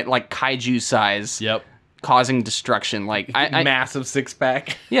insanely like kaiju size? Yep. Causing destruction, massive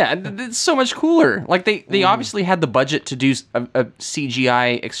 6-pack. Yeah, it's so much cooler. Like, they obviously had the budget to do a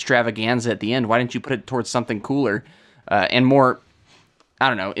CGI extravaganza at the end. Why didn't you put it towards something cooler and more, I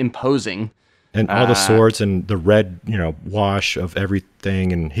don't know, imposing? And all the swords and the red, wash of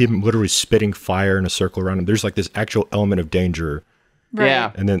everything, and him literally spitting fire in a circle around him. There's like this actual element of danger. Right.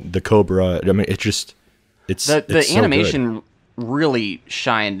 Yeah, and then the cobra. it's the so animation. Good. Really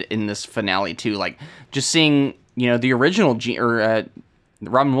shined in this finale too. Like, just seeing the original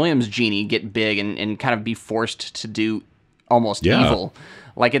Robin Williams genie get big and kind of be forced to do almost evil.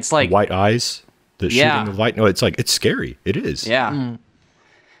 Like, it's like white eyes, the shooting of light. No, it's like, it's scary. It is. Yeah.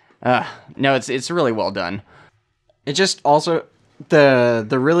 No, it's really well done. It just also the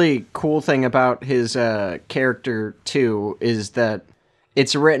really cool thing about his character too is that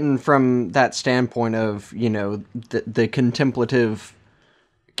it's written from that standpoint of, you know, the contemplative,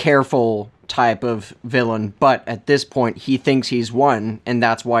 careful type of villain, but at this point he thinks he's won, and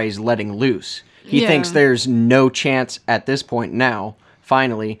that's why he's letting loose. He thinks there's no chance at this point now,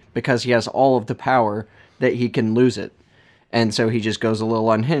 finally, because he has all of the power that he can lose it. And so he just goes a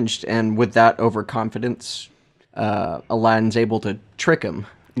little unhinged, and with that overconfidence, Aladdin's able to trick him.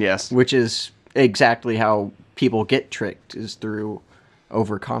 Yes. Which is exactly how people get tricked, is through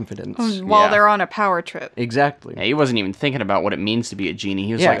overconfidence. While they're on a power trip. Exactly. Yeah, he wasn't even thinking about what it means to be a genie.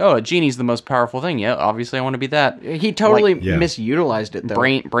 He was Yeah. like, oh, a genie's the most powerful thing. Yeah, obviously I want to be that. He totally misutilized it,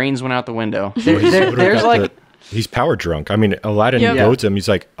 though. Brains went out the window. There's like... He's power drunk. I mean, Aladdin Yep. goads him. He's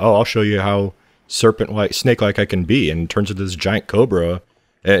like, oh, I'll show you how serpent-like, snake-like I can be, and turns into this giant cobra.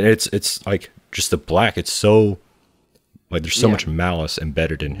 And it's like, just the black. It's so... Like, there's so much malice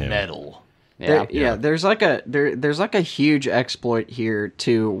embedded in him. Metal. There's like a huge exploit here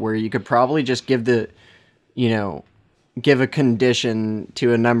too, where you could probably just give a condition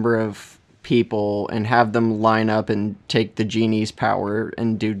to a number of people and have them line up and take the genie's power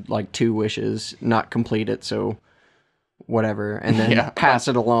and do like 2 wishes, not complete it, so whatever, and then pass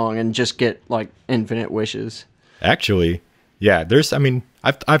it along and just get like infinite wishes. Actually, yeah,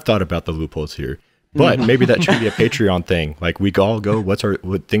 I've thought about the loopholes here. But maybe that should be a Patreon thing. Like, we all go,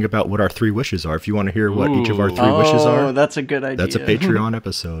 think about what our 3 wishes are. If you want to hear what each of our 3 wishes are. Oh, that's a good idea. That's a Patreon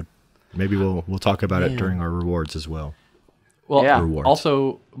episode. Maybe we'll talk about it during our rewards as well. Well, Rewards.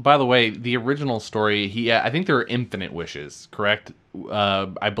 also, by the way, the original story, I think there are infinite wishes, correct?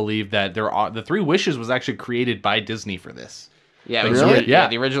 I believe that the 3 wishes was actually created by Disney for this. Yeah, Really?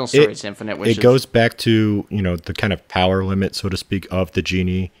 the original story is infinite wishes. It goes back to, the kind of power limit, so to speak, of the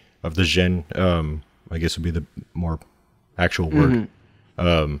genie, of the Jinn, I guess would be the more actual word.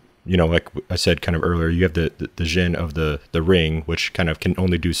 Like I said kind of earlier, you have the Jinn of the ring, which kind of can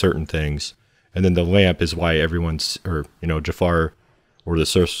only do certain things. And then the lamp is why Jafar or the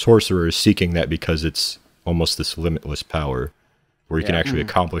sorcerer is seeking that, because it's almost this limitless power where you can actually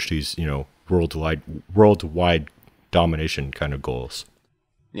accomplish these, worldwide domination kind of goals.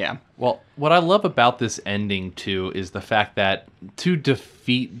 Yeah. Well, what I love about this ending, too, is the fact that to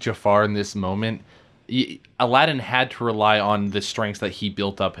defeat Jafar in this moment, Aladdin had to rely on the strengths that he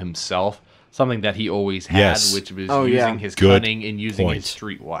built up himself, something that he always had, which was using his cunning and using his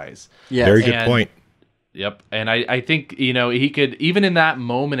streetwise. Yeah, very good point. Yep, and I think he could, even in that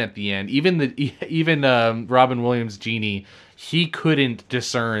moment at the end, even Robin Williams' Genie, he couldn't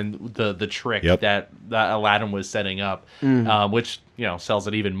discern the trick that Aladdin was setting up, which sells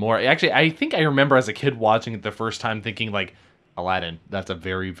it even more. Actually, I think I remember as a kid watching it the first time thinking like, Aladdin, that's a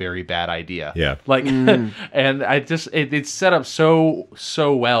very, very bad idea. Yeah. Like, and I just, it's set up so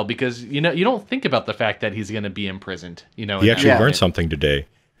well, because, you don't think about the fact that he's going to be imprisoned, He actually learned something today.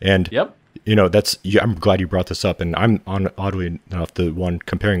 And, I'm glad you brought this up, and I'm oddly enough the one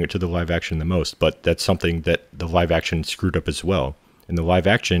comparing it to the live action the most, but that's something that the live action screwed up as well. In the live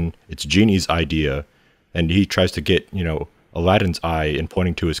action, it's Genie's idea, and he tries to get, Aladdin's eye and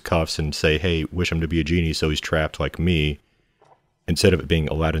pointing to his cuffs and say, hey, wish him to be a genie so he's trapped like me, instead of it being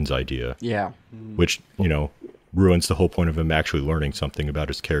Aladdin's idea. Yeah. Which, ruins the whole point of him actually learning something about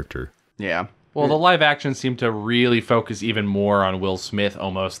his character. Yeah. Well, the live action seemed to really focus even more on Will Smith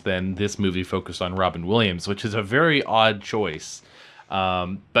almost than this movie focused on Robin Williams, which is a very odd choice.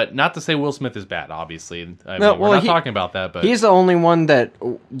 But not to say Will Smith is bad, obviously. We're not talking about that, but he's the only one that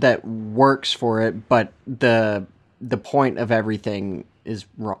works for it, but the point of everything is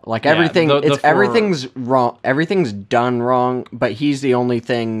wrong. Like everything's wrong. Everything's done wrong, but he's the only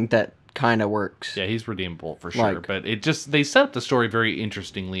thing that kind of works. Yeah, he's redeemable for sure. But they set up the story very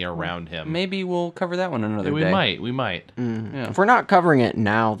interestingly around him. Maybe we'll cover that one another day. We might. Yeah. If we're not covering it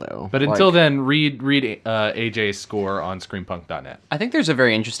now, though. But until then, read AJ's score on screenpunk.net. I think there's a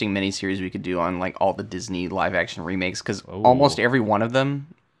very interesting miniseries we could do on like all the Disney live action remakes, because almost every one of them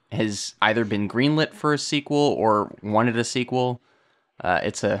has either been greenlit for a sequel or wanted a sequel.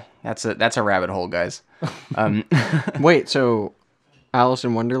 That's a rabbit hole, guys. Wait, so Alice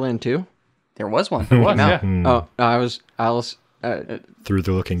in Wonderland 2? There was one. There was, yeah. Oh, I was Alice through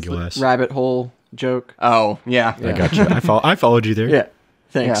the looking glass. Rabbit hole joke. Oh, yeah. I got you. I followed you there. Yeah.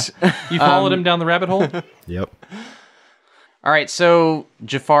 Thanks. Yeah. You followed him down the rabbit hole? Yep. All right, so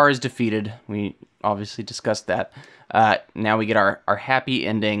Jafar is defeated. We obviously discussed that. Now we get our happy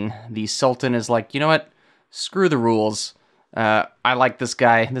ending. The Sultan is like, you know what? Screw the rules. I like this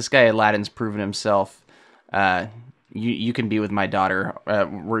guy. This guy Aladdin's proven himself. You can be with my daughter.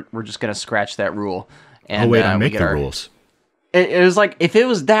 We're just gonna scratch that rule. And, I make the rules. It was like, if it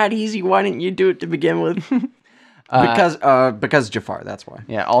was that easy, why didn't you do it to begin with? Because Jafar, that's why.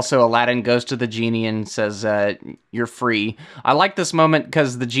 Yeah, also Aladdin goes to the genie and says, you're free. I like this moment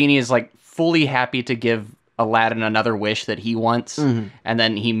because the genie is like fully happy to give Aladdin another wish that he wants, and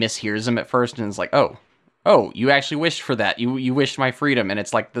then he mishears him at first and is like, oh, you actually wished for that. You wished my freedom. And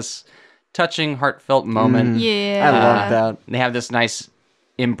it's like this touching, heartfelt moment. Yeah. I love that. They have this nice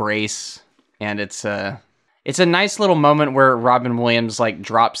embrace, and it's a nice little moment where Robin Williams like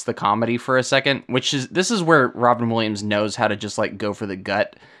drops the comedy for a second, this is where Robin Williams knows how to just like go for the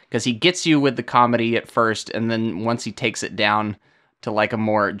gut, because he gets you with the comedy at first, and then once he takes it down to like a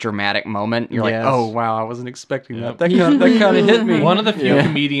more dramatic moment, you're like, oh wow, I wasn't expecting that. That kind of hit me. One of the few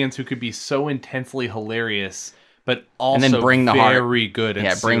comedians who could be so intensely hilarious, but also and then bring the very good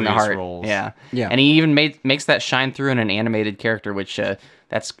at bring the heart roles. Yeah. And he even makes that shine through in an animated character, which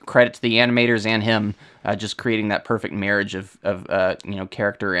that's credit to the animators and him, just creating that perfect marriage of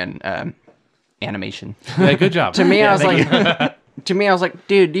character and animation. Yeah, good job. To me, I was like,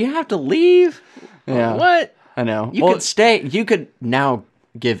 dude, do you have to leave? Yeah. What? I know. You could stay. You could now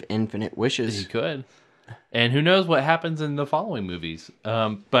give infinite wishes. You could. And who knows what happens in the following movies.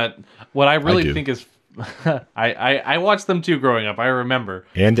 But what I really think is... I watched them too growing up. I remember.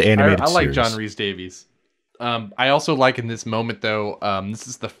 And the animated I like series. John Rhys Davies. I also like in this moment, though, this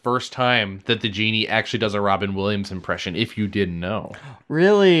is the first time that the genie actually does a Robin Williams impression, if you didn't know.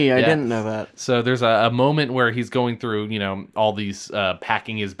 Really? I didn't know that. So there's a moment where he's going through, all these,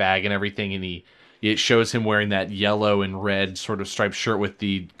 packing his bag and everything, and it shows him wearing that yellow and red sort of striped shirt with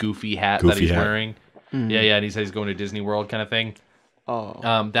the goofy hat that he's wearing. Mm-hmm. Yeah, and he says he's going to Disney World kind of thing.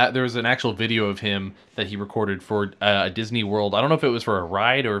 Oh. There was an actual video of him that he recorded for a Disney World. I don't know if it was for a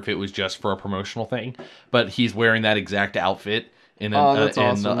ride or if it was just for a promotional thing, but he's wearing that exact outfit in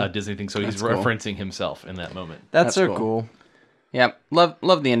a Disney thing, so he's referencing himself in that moment. That's so cool. Yeah,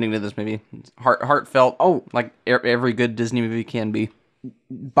 love the ending to this movie. It's heartfelt. Oh, like every good Disney movie can be.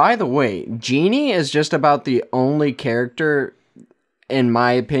 By the way, Genie is just about the only character, in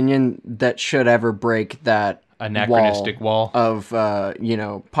my opinion, that should ever break that anachronistic wall of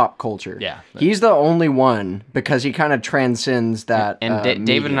pop culture. Yeah, he's the only one because he kind of transcends that. And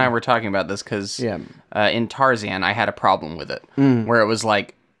David and I were talking about this because in Tarzan I had a problem with it, where it was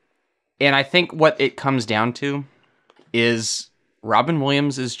like, and I think what it comes down to is Robin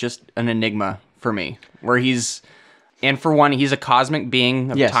Williams is just an enigma for me, where he's. And for one, he's a cosmic being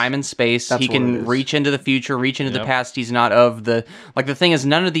of time and space. He can reach into the future, reach into the past. He's not of the... Like, the thing is,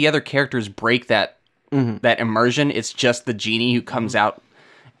 none of the other characters break that that immersion. It's just the genie who comes out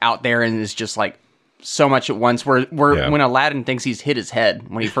there and is just, like, so much at once. Where when Aladdin thinks he's hit his head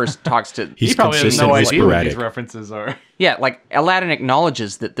when he first talks to... he probably has no idea what these references are. Yeah, like, Aladdin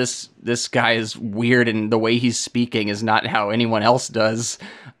acknowledges that this guy is weird and the way he's speaking is not how anyone else does.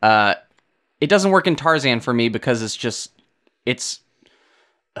 It doesn't work in Tarzan for me because it's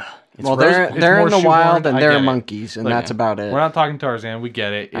well, they're in the wild and they're monkeys, and that's about it. We're not talking Tarzan. We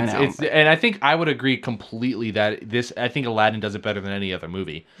get it. And I think I would agree completely that I think Aladdin does it better than any other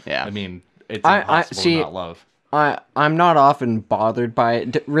movie. Yeah. I mean, it's impossible to not love. I'm not often bothered by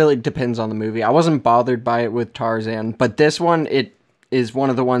it. It really depends on the movie. I wasn't bothered by it with Tarzan, but this one, it is one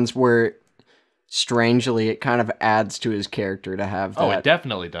of the ones where, strangely, it kind of adds to his character to have that. Oh, it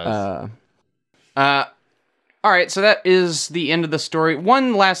definitely does. All right, so that is the end of the story.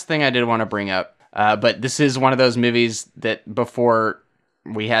 One last thing I did want to bring up, but this is one of those movies that before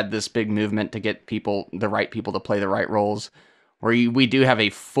we had this big movement to get the right people to play the right roles, where we do have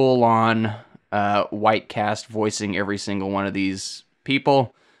a full-on white cast voicing every single one of these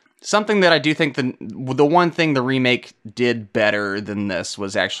people. Something that I do think the one thing the remake did better than this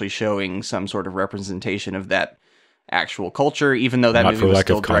was actually showing some sort of representation of that actual culture, even though that movie was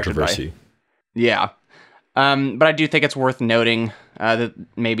still directed by... Yeah. But I do think it's worth noting that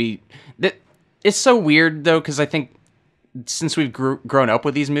maybe... that it's so weird, though, because I think since we've grown up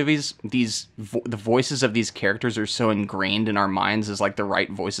with these movies, the voices of these characters are so ingrained in our minds as, like, the right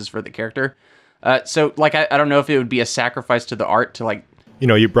voices for the character. So, like, I don't know if it would be a sacrifice to the art to, like...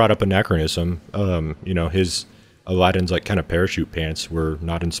 You brought up anachronism. His Aladdin's, like, kind of parachute pants were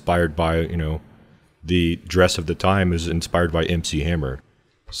not inspired by, the dress of the time. It was inspired by MC Hammer.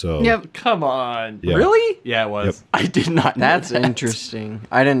 So come on. Yeah. Really? Yeah, it was. Yep. I did not know That's that. interesting.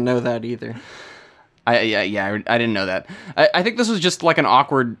 I didn't know that either. I didn't know that. I think this was just like an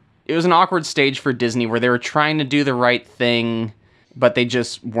awkward stage for Disney where they were trying to do the right thing, but they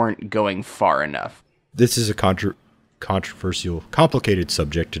just weren't going far enough. This is a controversial, complicated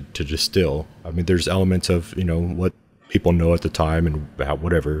subject to distill. I mean, there's elements of, what people know at the time and about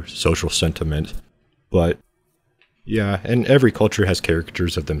whatever social sentiment, but Yeah, and every culture has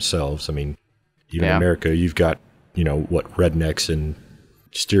caricatures of themselves. I mean, even in America, you've got, rednecks and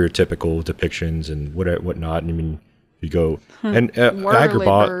stereotypical depictions and whatnot. I mean, you go and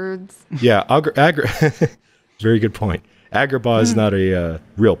Agrabah. Birds. Yeah, very good point. Agrabah is not a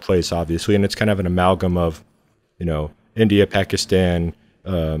real place, obviously, and it's kind of an amalgam of, India, Pakistan,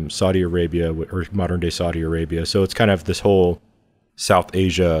 Saudi Arabia, or modern day Saudi Arabia. So it's kind of this whole South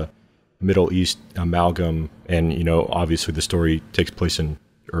Asia, Middle East amalgam, and obviously the story takes place in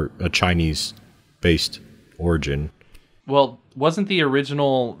a Chinese-based origin. Well, wasn't the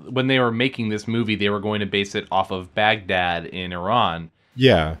original, when they were making this movie, they were going to base it off of Baghdad in Iran?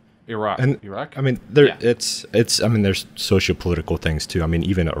 Yeah. Iraq. I mean, there's socio-political things too. I mean,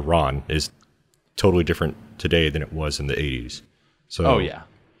 even Iran is totally different today than it was in the 80s. So,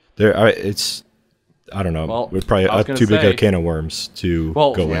 I don't know. Well, we're probably too big a can of worms to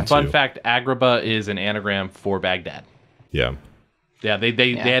go into. Fun fact, Agrabah is an anagram for Baghdad. Yeah. Yeah,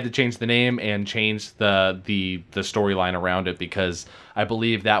 they had to change the name and change the storyline around it, because I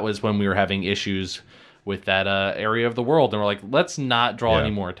believe that was when we were having issues with that area of the world, and we're like, let's not draw any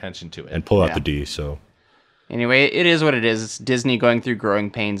more attention to it. And pull out the D, so. Anyway, it is what it is. It's Disney going through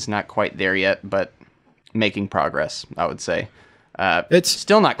growing pains, not quite there yet, but making progress, I would say. It's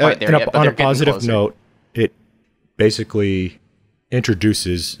still not quite there yet, but on they're a positive getting closer. note, it basically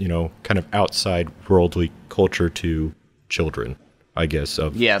introduces, kind of outside worldly culture to children, I guess,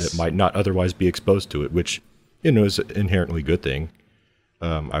 that might not otherwise be exposed to it, which, is an inherently good thing,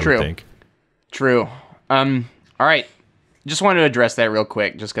 I would think. True. All right. Just wanted to address that real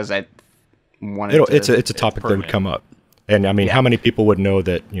quick, just because I wanted to. It's a topic that would come up. And, I mean, how many people would know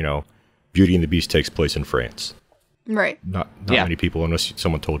that, Beauty and the Beast takes place in France? Right. Not many people, unless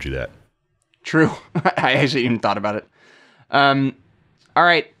someone told you that. True. I actually even thought about it. All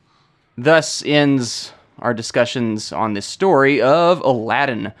right. Thus ends our discussions on this story of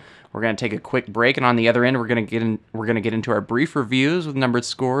Aladdin. We're going to take a quick break, and on the other end, we're going to get into our brief reviews with numbered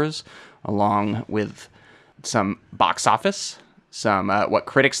scores, along with some box office, some what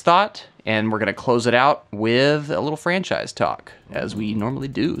critics thought, and we're going to close it out with a little franchise talk, as we normally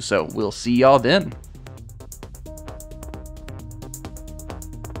do. So we'll see y'all then.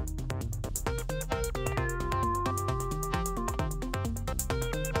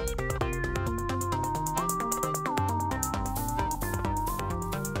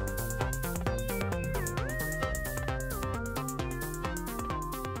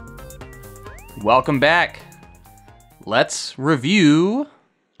 Welcome back. Let's review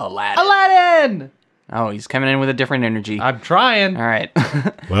Aladdin. Oh, he's coming in with a different energy. I'm trying. All right.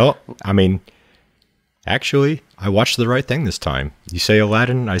 Well, I mean, actually, I watched the right thing this time. You say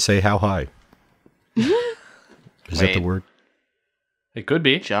Aladdin, I say how high. Is that the word? It could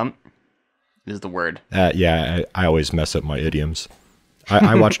be. Jump is the word. Yeah, I always mess up my idioms.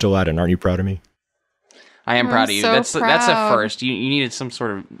 I watched Aladdin. Aren't you proud of me? I am proud of you. So That's a proud. first. You needed some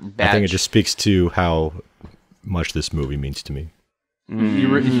sort of badge. I think it just speaks to how much this movie means to me.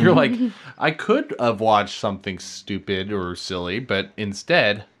 You're like, I could have watched something stupid or silly, but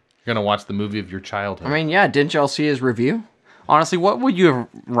instead, you're going to watch the movie of your childhood. I mean, yeah, didn't y'all see his review? Honestly, what would you have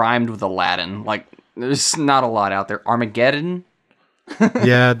rhymed with Aladdin? Like, there's not a lot out there. Armageddon?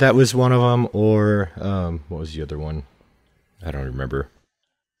 Yeah, that was one of them. Or what was the other one? I don't remember.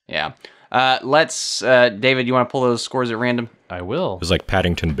 Yeah. David, you want to pull those scores at random? I will. It was like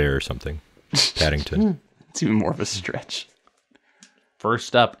Paddington Bear or something. Paddington. It's even more of a stretch.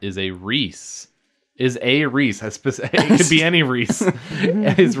 First up is a Reese. It could be any Reese.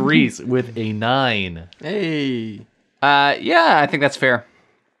 Is Reese with a 9. Hey. Yeah, I think that's fair.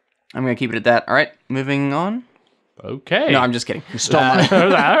 I'm going to keep it at that. All right, moving on. Okay. No, I'm just kidding. You stole my, All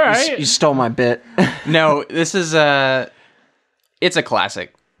right. you stole my bit. No, this is it's a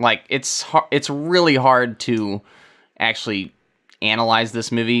classic. Like, it's really hard to actually analyze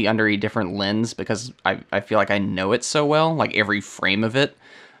this movie under a different lens, because I feel like I know it so well, like every frame of it.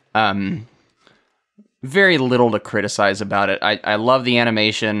 Very little to criticize about it. I love the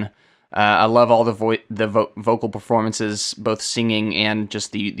animation. I love all the vocal performances, both singing and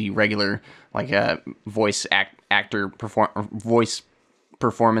just the regular voice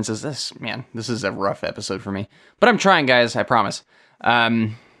performances. This is a rough episode for me, but I'm trying, guys. I promise.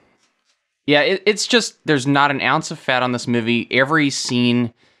 Yeah, it's just, there's not an ounce of fat on this movie. Every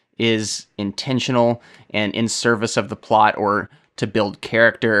scene is intentional and in service of the plot or to build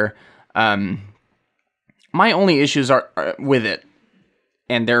character. My only issues are with it,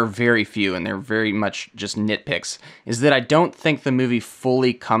 and they're very few, and they're very much just nitpicks, is that I don't think the movie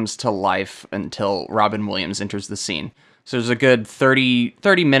fully comes to life until Robin Williams enters the scene. So there's a good 30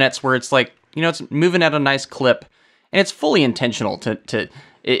 minutes where it's like, it's moving at a nice clip, and it's fully intentional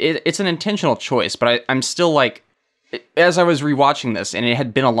it's an intentional choice, but I'm still like, as I was rewatching this, and it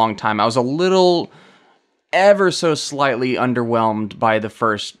had been a long time, I was a little, ever so slightly underwhelmed by the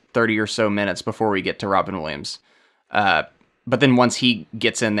first 30 or so minutes before we get to Robin Williams. But then once he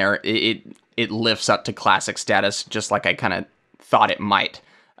gets in there, it lifts up to classic status, just like I kind of thought it might.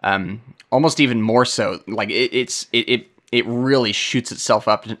 Almost even more so. Like it really shoots itself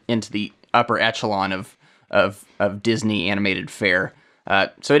up into the upper echelon of Disney animated fare.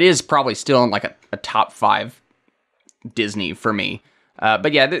 So it is probably still in like a top 5 Disney for me.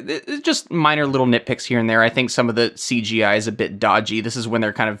 But yeah, just minor little nitpicks here and there. I think some of the CGI is a bit dodgy. This is when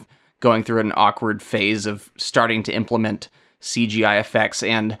they're kind of going through an awkward phase of starting to implement CGI effects.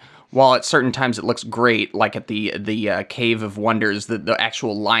 And while at certain times it looks great, like at the Cave of Wonders, the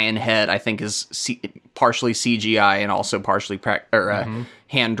actual lion head, I think, is partially CGI and also partially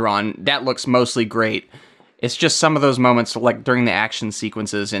hand-drawn. That looks mostly great. It's just some of those moments, like during the action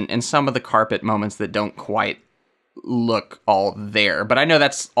sequences and some of the carpet moments that don't quite look all there. But I know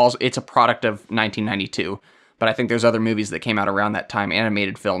that's also, it's a product of 1992. But I think there's other movies that came out around that time,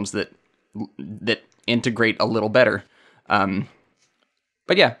 animated films that integrate a little better.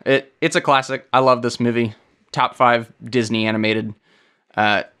 But yeah, it's a classic. I love this movie. Top 5 Disney animated.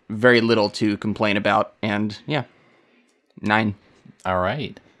 Very little to complain about. And yeah, 9. All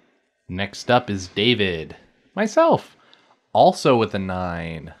right. Next up is David. Myself. Also with a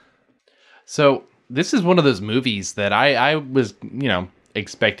 9. So this is one of those movies that I was,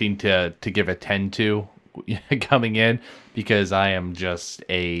 expecting to give a 10 to coming in, because I am just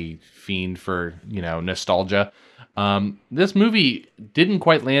a fiend for, nostalgia. This movie didn't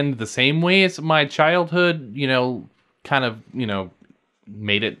quite land the same way as my childhood, kind of,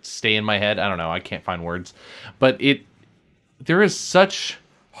 made it stay in my head. I don't know. I can't find words. But there is such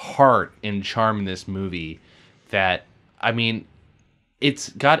heart and charm in this movie that, it's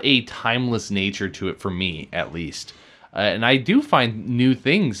got a timeless nature to it, for me, at least. And I do find new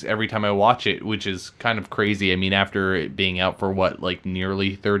things every time I watch it, which is kind of crazy. After it being out for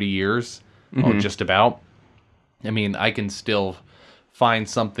nearly 30 years, well, just about. I can still find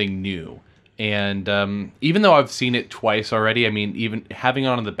something new. And even though I've seen it twice already, even having it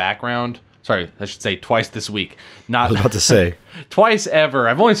on in the background, sorry, I should say twice this week. Not I was about to say. Twice ever.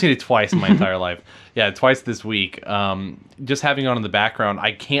 I've only seen it twice in my entire life. Yeah, twice this week. Just having it on in the background,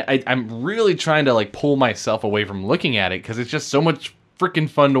 I'm really trying to pull myself away from looking at it because it's just so much freaking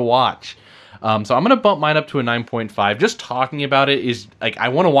fun to watch. So I'm going to bump mine up to a 9.5. Just talking about it is, I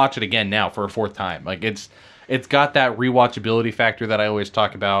want to watch it again now for a 4th time. It's got that rewatchability factor that I always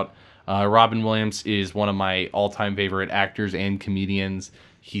talk about. Robin Williams is one of my all-time favorite actors and comedians.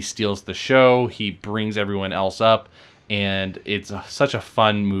 He steals the show. He brings everyone else up. And it's such a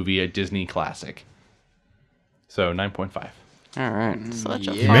fun movie, a Disney classic. So 9.5. All right. Such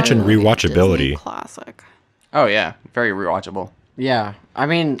a You mentioned rewatchability. Disney classic. Oh, yeah. Very rewatchable. Yeah.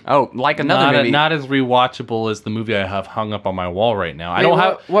 Like another movie. Not as rewatchable as the movie I have hung up on my wall right now. I don't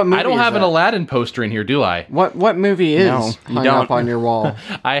movie have an that? Aladdin poster in here, do I? What movie is hung up on your wall?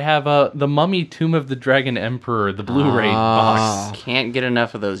 I have The Mummy Tomb of the Dragon Emperor, the Blu-ray box. Can't get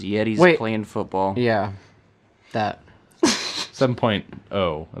enough of those Yetis playing football. Yeah. That.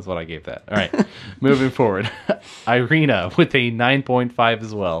 7.0 is what I gave that. All right. Moving forward. Irina with a 9.5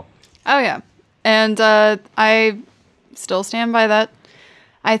 as well. Oh, yeah. And I still stand by that.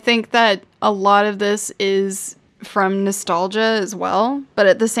 I think that a lot of this is from nostalgia as well. But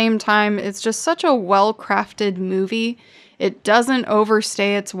at the same time, it's just such a well-crafted movie. It doesn't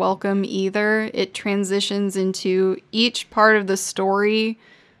overstay its welcome either. It transitions into each part of the story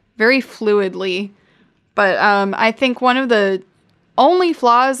very fluidly. But I think one of the only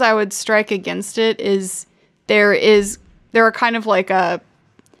flaws I would strike against it is there are kind of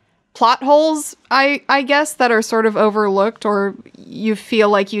plot holes, I guess, that are sort of overlooked or you feel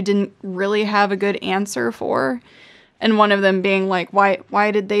like you didn't really have a good answer for. And one of them being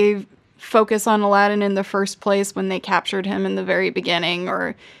why did they focus on Aladdin in the first place when they captured him in the very beginning?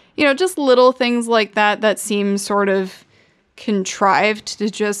 Or, just little things like that seem sort of contrived to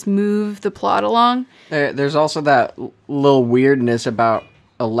just move the plot along. There's also that little weirdness about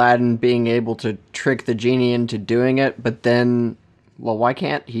Aladdin being able to trick the genie into doing it, but then, why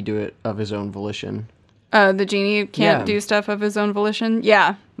can't he do it of his own volition? The genie can't do stuff of his own volition?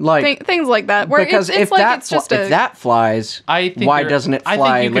 Yeah. Things like that. Where because if that flies, why doesn't it fly later?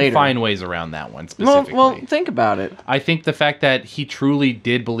 I think you could find ways around that one specifically. Well, think about it. I think the fact that he truly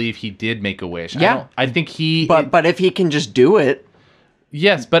did believe he did make a wish. Yeah. I think he... But if he can just do it...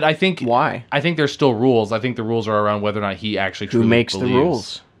 Yes, but I think... Why? I think there's still rules. I think the rules are around whether or not he actually truly believes. Who makes the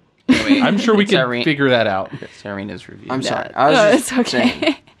rules? Wait, I'm sure we it's can Irene- figure that out. It's Irina's review. I'm sorry. I was just it's okay.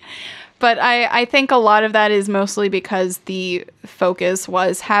 saying. But I think a lot of that is mostly because the focus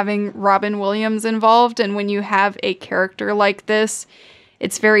was having Robin Williams involved. And when you have a character like this,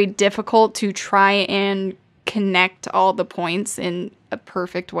 it's very difficult to try and connect all the points in a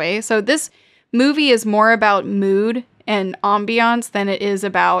perfect way. So this movie is more about mood and ambiance than it is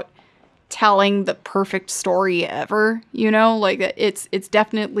about telling the perfect story ever. You know, like it's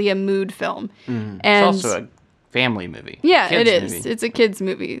definitely a mood film. And It's also a family movie. yeah, it Kids is. movie. It's a kids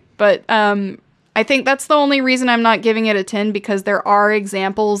movie, but I think that's the only reason I'm not giving it a 10, because there are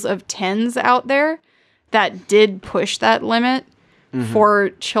examples of 10s out there that did push that limit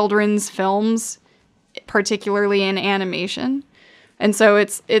for children's films, particularly in animation. And so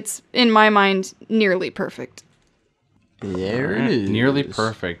it's in my mind nearly perfect. There it is. Nearly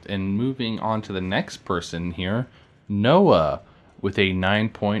perfect. And moving on to the next person here, Noah with a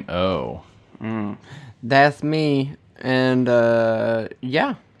 9.0. That's me. And,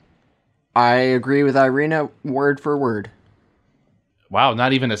 yeah. I agree with Irina word for word. Wow,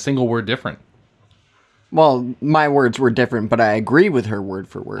 not even a single word different. Well, my words were different, but I agree with her word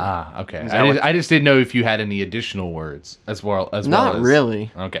for word. Ah, okay. that I just didn't know if you had any additional words as well as Not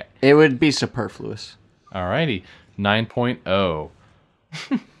really. Okay. It would be superfluous. Alrighty. 9.0.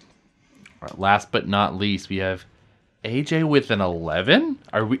 Last but not least, we have AJ with an 11.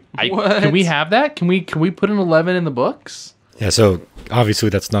 Are we? Can we have that? Can we put an 11 in the books? Yeah, so obviously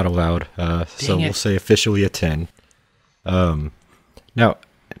that's not allowed. So it. we'll say officially a 10. Now,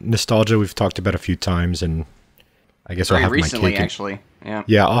 nostalgia we've talked about a few times, and I guess I'll Very have recently, my cake. actually. Yeah.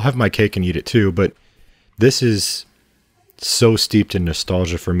 Yeah, I'll have my cake and eat it too. But this is so steeped in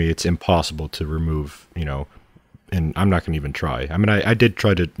nostalgia for me; it's impossible to remove. And I'm not going to even try. I mean, I did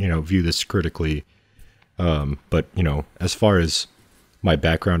try to view this critically, but as far as my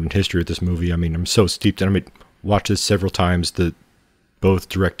background and history with this movie, I mean, I'm so steeped. And I mean, watched this several times. Both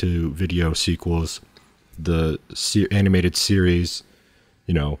direct-to-video sequels, the animated series.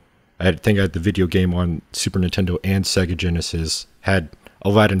 I think I had the video game on Super Nintendo and Sega Genesis. Had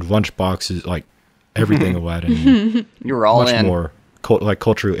Aladdin lunchboxes, like everything Aladdin. You were all much in. more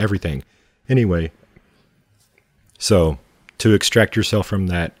culturally everything. Anyway, so to extract yourself from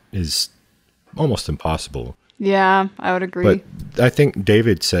that is almost impossible. Yeah, I would agree. But I think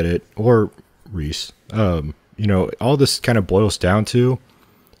David said it, or Reese. All this kind of boils down to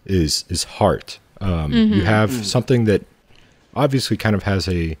is heart. You have something that obviously kind of has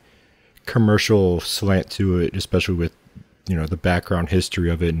a commercial slant to it, especially with the background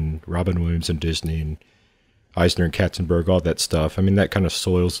history of it, and Robin Williams and Disney and Eisner and Katzenberg, all that stuff. I mean, that kind of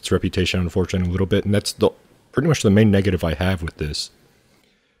soils its reputation, unfortunately, a little bit, and that's pretty much the main negative I have with this.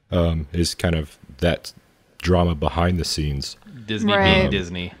 Is kind of that drama behind the scenes. Disney Right. being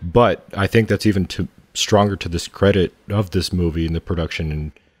Disney. But I think that's even stronger to this credit of this movie and the production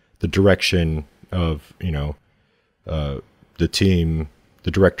and the direction of the team,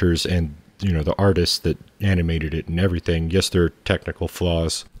 the directors, and the artists that animated it and everything. Yes, there are technical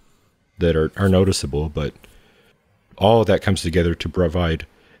flaws that are noticeable, but all of that comes together to provide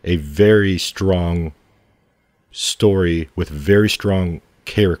a very strong story with very strong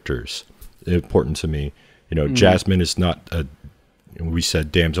characters. Important to me. Jasmine is not we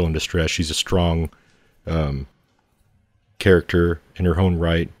said damsel in distress. She's a strong character in her own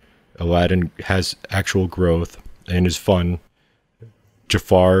right. Aladdin has actual growth and is fun.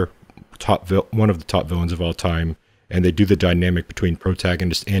 Jafar, one of the top villains of all time, and they do the dynamic between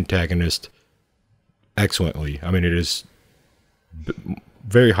protagonist and antagonist excellently. I mean, it is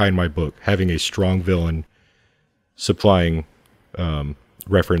very high in my book, having a strong villain supplying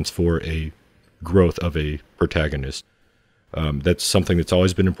reference for a growth of a protagonist. That's something that's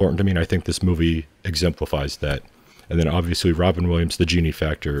always been important to me, and I think this movie exemplifies that. And then obviously Robin Williams, the Genie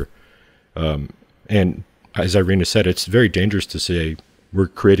factor. And as Irina said, it's very dangerous to say we're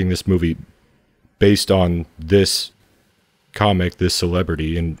creating this movie based on this comic, this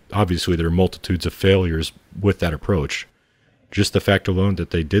celebrity, and obviously there are multitudes of failures with that approach. Just the fact alone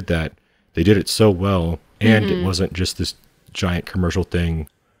that they did it so well, and it wasn't just this giant commercial thing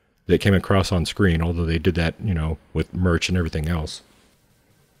that came across on screen, although they did that, with merch and everything else.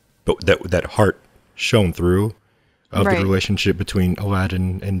 But that heart shone through of the relationship between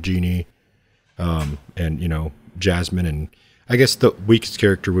Aladdin and Genie, and Jasmine, and I guess the weakest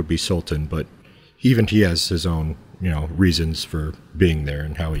character would be Sultan, but even he has his own reasons for being there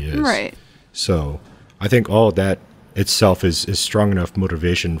and how he is. Right. So I think all of that itself is strong enough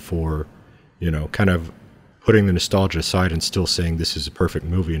motivation for kind of putting the nostalgia aside and still saying this is a perfect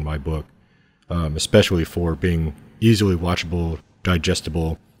movie in my book, especially for being easily watchable,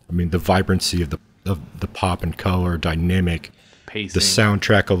 digestible, I mean, the vibrancy of the pop and color dynamic. Pacing. The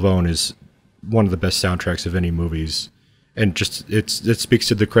soundtrack alone is one of the best soundtracks of any movies. And just it speaks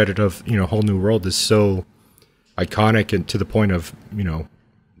to the credit of, Whole New World is so iconic and to the point of,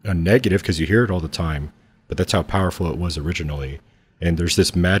 a negative because you hear it all the time. But that's how powerful it was originally. And there's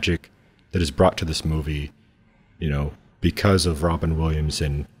this magic that is brought to this movie, because of Robin Williams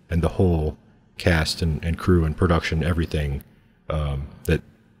and the whole cast and crew and production, everything that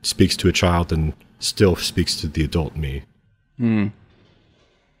speaks to a child and still speaks to the adult me.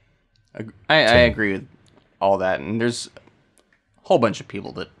 I agree with all that. And there's a whole bunch of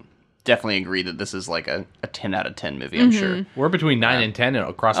people that definitely agree that this is like a 10 out of 10 movie, I'm sure. We're between 9 and 10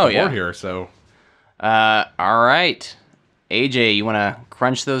 across the board here, so. All right. AJ, you want to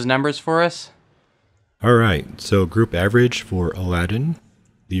crunch those numbers for us? All right. So group average for Aladdin,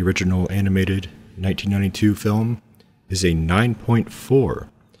 the original animated 1992 film, is a 9.4.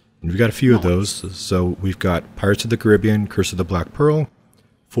 And we've got a few of those. So we've got Pirates of the Caribbean, Curse of the Black Pearl,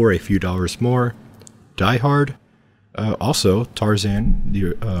 for a few dollars more. Die Hard, also Tarzan,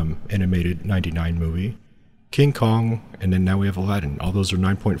 the animated 99 movie, King Kong, and then now we have Aladdin. All those are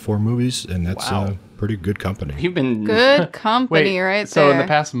 9.4 movies, and that's pretty good company. You've been good company right there. So in the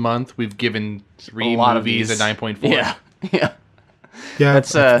past month, we've given 3 movies a 9.4. Yeah. Yeah,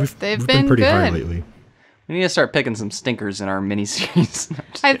 That's, we've been pretty high lately. We need to start picking some stinkers in our miniseries.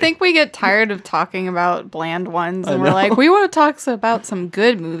 I think we get tired of talking about bland ones, and we're like, we want to talk about some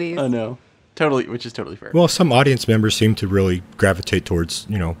good movies. I know. Totally, which is totally fair. Well, some audience members seem to really gravitate towards,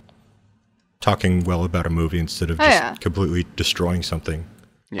 talking well about a movie instead of just completely destroying something.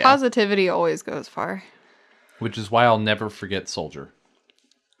 Yeah. Positivity always goes far. Which is why I'll never forget Soldier.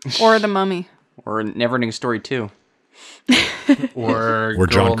 Or The Mummy. Or Neverending Story 2. or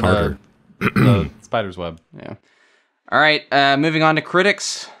John Carter. The Spider's Web. Yeah. All right, moving on to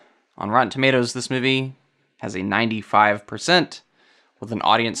critics. On Rotten Tomatoes, this movie has a 95% with an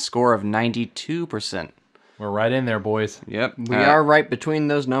audience score of 92%. We're right in there, boys. Yep. We are right between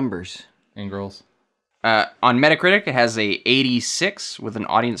those numbers. And girls. On Metacritic, it has a 86 with an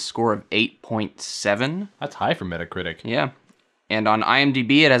audience score of 8.7. That's high for Metacritic. Yeah. And on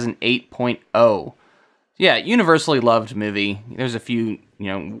IMDb, it has an 8.0. Yeah, universally loved movie. There's a few,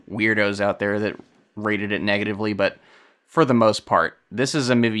 weirdos out there that rated it negatively, but for the most part, this is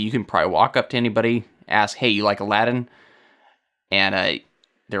a movie you can probably walk up to anybody, ask, hey, you like Aladdin? And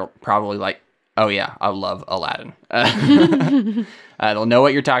they're probably like, oh yeah, I love Aladdin. They'll know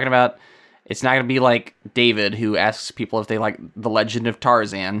what you're talking about. It's not going to be like David, who asks people if they like The Legend of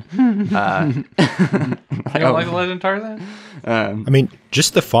Tarzan. You don't like The Legend of Tarzan? I mean,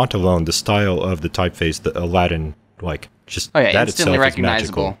 just the font alone, the style of the typeface, the Aladdin, that instantly itself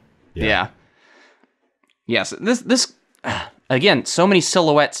recognizable. is magical. Yeah. Yes, this again, so many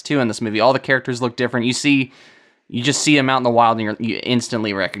silhouettes too in this movie. All the characters look different. You just see them out in the wild, and you're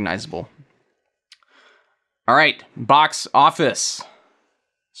instantly recognizable. All right, box office.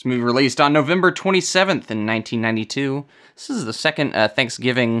 This movie released on November 27th in 1992. This is the second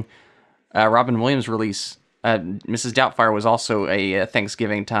Thanksgiving Robin Williams release. Mrs. Doubtfire was also a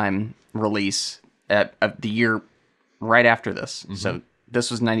Thanksgiving time release of the year right after this. Mm-hmm. So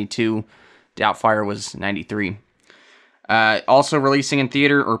this was 92. Doubtfire was 93. Also releasing in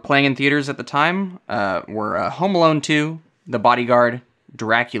theater or playing in theaters at the time were Home Alone 2, The Bodyguard,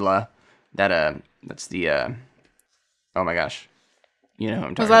 Dracula. That's the oh my gosh. You know who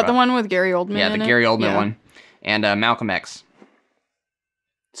I'm talking about. Was that the one with Gary Oldman? Yeah, the Gary Oldman one. And Malcolm X.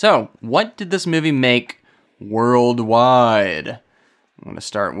 So, what did this movie make worldwide? I'm going to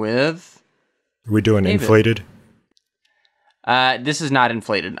start with... Are we doing David. inflated? This is not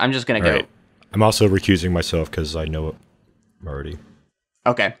inflated. I'm just going to go. Right. I'm also recusing myself because I know it already.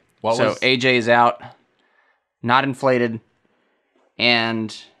 Okay. AJ is out. Not inflated.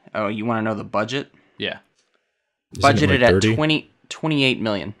 And, you want to know the budget? Yeah. Budgeted at 28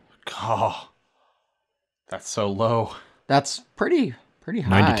 million. Oh, that's so low. That's pretty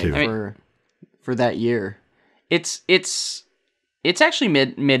high for that year. It's actually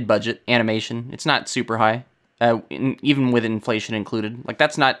mid budget animation. It's not super high, even with inflation included. Like,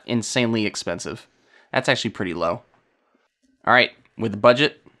 that's not insanely expensive. That's actually pretty low. All right, with the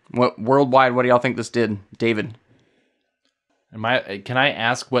budget, worldwide, what do y'all think this did, David? Can I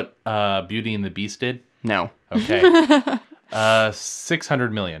ask what Beauty and the Beast did? No. Okay.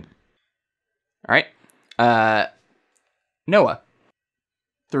 600 million. All right. Noah.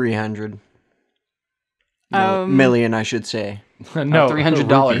 300 million, I should say. No, $300.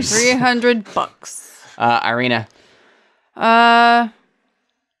 $300. Irina.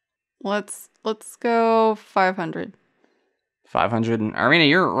 Let's go 500. 500. Arena,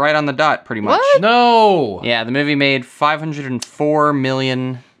 you're right on the dot, pretty much. What? No. Yeah, the movie made 504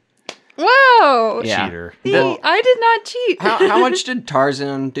 million. Whoa! Yeah. Cheater. See, I did not cheat. How much did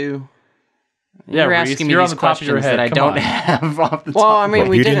Tarzan do? Yeah, You're Reese, asking me you're on these the top of your questions head. that I Come don't on. have off the Well, top. I mean,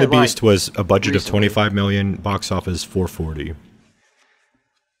 we Beauty did and it the Beast like, was a budget of recently. 25 million, box office 440.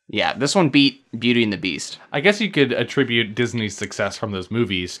 Yeah, this one beat Beauty and the Beast. I guess you could attribute Disney's success from those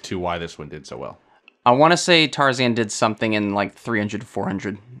movies to why this one did so well. I want to say Tarzan did something in like 300 to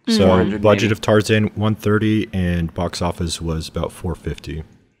 400. So 400 budget maybe. of Tarzan 130 and box office was about 450.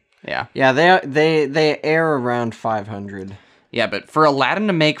 Yeah. Yeah, they air around 500. Yeah, but for Aladdin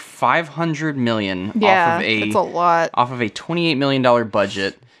to make 500 million Yeah, off of it's a lot. off of a $28 million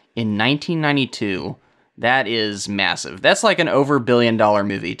budget in 1992, that is massive. That's like an over $1 billion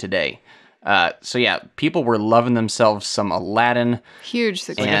movie today. So yeah, people were loving themselves some Aladdin. Huge I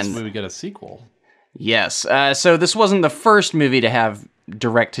success. guess And- maybe we get a sequel. Yes. So this wasn't the first movie to have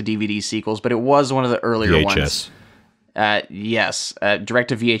direct-to-DVD sequels, but it was one of the earlier ones. VHS. Yes, direct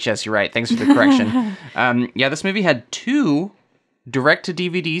to VHS. You're right. Thanks for the correction. Yeah, this movie had 2 direct to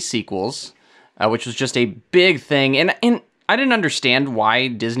DVD sequels, which was just a big thing. And I didn't understand why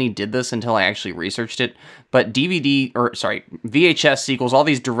Disney did this until I actually researched it. But VHS sequels, all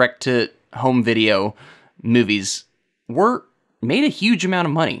these direct to home video movies made a huge amount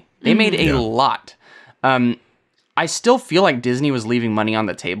of money. They made a lot. I still feel like Disney was leaving money on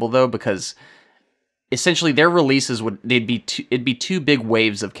the table though, because essentially their releases it'd be 2 big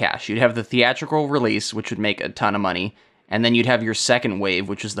waves of cash. You'd have the theatrical release, which would make a ton of money, and then you'd have your second wave,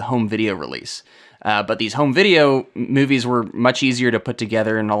 which is the home video release. But these home video movies were much easier to put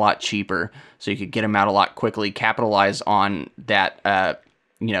together and a lot cheaper, so you could get them out a lot quickly, capitalize on that,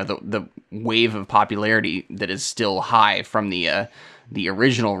 the wave of popularity that is still high from the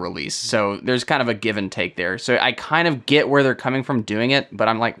original release. So there's kind of a give and take there. So I kind of get where they're coming from doing it, but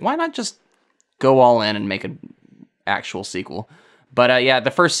I'm like, why not just go all in and make an actual sequel? But yeah,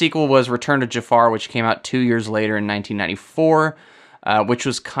 the first sequel was Return to Jafar, which came out 2 years later in 1994, which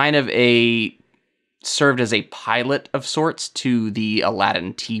was kind of served as a pilot of sorts to the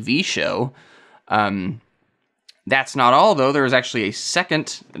Aladdin TV show. That's not all, though. There was actually a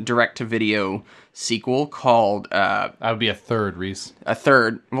second direct-to-video sequel called... That would be a third, Reese.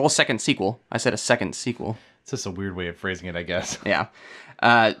 Second sequel. I said a second sequel. It's just a weird way of phrasing it, I guess. Yeah.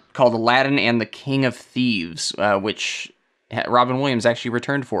 Called Aladdin and the King of Thieves, which Robin Williams actually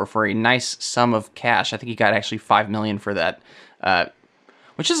returned for a nice sum of cash. I think he got actually $5 million for that,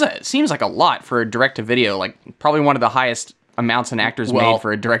 which seems like a lot for a direct-to-video, like probably one of the highest amounts an actor's made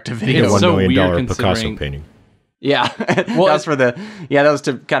for a direct-to-video. It's $1 so million weird Picasso considering- painting. Yeah, well, that was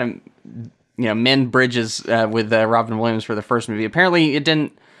to kind of mend bridges with Robin Williams for the first movie. Apparently, it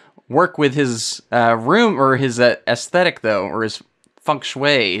didn't work with his room or his aesthetic though, or his feng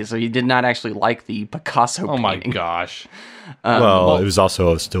shui. So he did not actually like the Picasso Oh my painting. gosh. Well, it was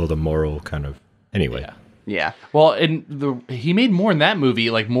also still the moral kind of... Anyway. Yeah. Well, he made more in that movie,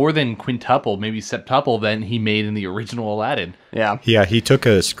 like more than quintuple, maybe septuple than he made in the original Aladdin. Yeah. Yeah, he took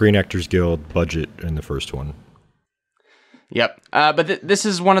a Screen Actors Guild budget in the first one. Yep. But this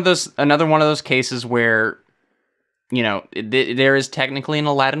is another one of those cases where, there is technically an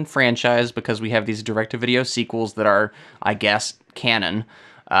Aladdin franchise because we have these direct-to-video sequels that are, I guess, canon.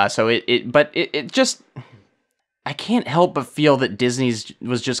 So it just, I can't help but feel that Disney's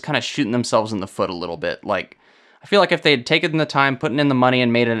was just kind of shooting themselves in the foot a little bit. Like, I feel like if they had taken the time, putting in the money,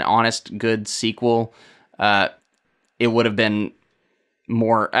 and made an honest, good sequel, it would have been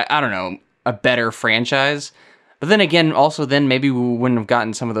more, I don't know, a better franchise. But then again, also then maybe we wouldn't have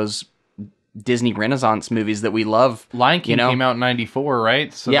gotten some of those Disney Renaissance movies that we love. Lion King came out in 94,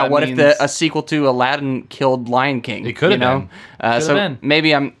 right? So yeah, that what means if a sequel to Aladdin killed Lion King? It could have been. So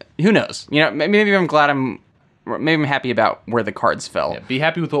maybe who knows? Maybe I'm glad maybe I'm happy about where the cards fell. Yeah, be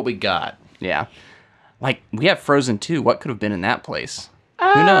happy with what we got. Yeah. Like, we have Frozen 2. What could have been in that place? Who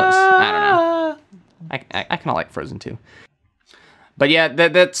knows? I don't know. I kind of like Frozen 2. But yeah,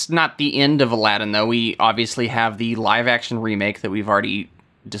 that's not the end of Aladdin, though. We obviously have the live-action remake that we've already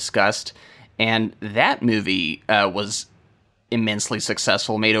discussed. And that movie was immensely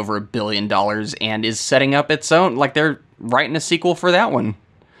successful, made over $1 billion, and is setting up its own. Like, they're writing a sequel for that one.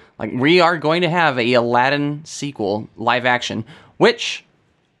 Like, we are going to have a Aladdin sequel, live-action, which,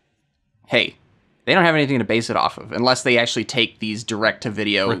 hey, they don't have anything to base it off of, unless they actually take these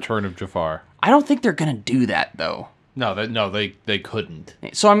direct-to-video... Return of Jafar. I don't think they're going to do that, though. No, they couldn't.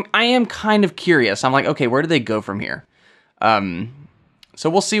 So I am kind of curious. I'm like, okay, where do they go from here? So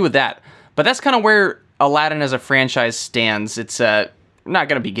we'll see with that. But that's kind of where Aladdin as a franchise stands. It's not going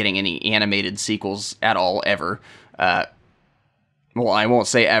to be getting any animated sequels at all, ever. well, I won't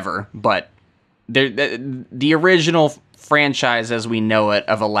say ever, but the original franchise as we know it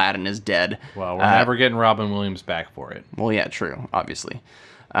of Aladdin is dead. Well, we're never getting Robin Williams back for it. Well, yeah, true, obviously.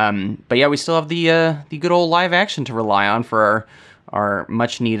 But yeah, we still have the good old live action to rely on for our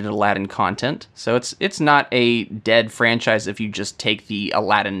much needed Aladdin content. So it's not a dead franchise if you just take the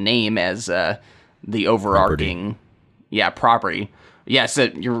Aladdin name as the overarching property. Yes,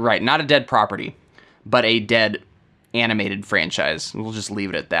 you're right. Not a dead property, but a dead animated franchise. We'll just leave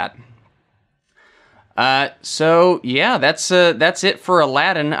it at that. So yeah, that's it for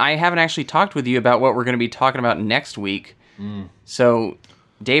Aladdin. I haven't actually talked with you about what we're going to be talking about next week. So,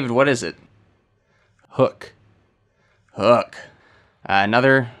 David, what is it? Hook.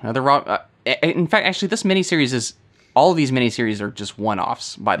 Another in fact, actually, this miniseries is all of these miniseries are just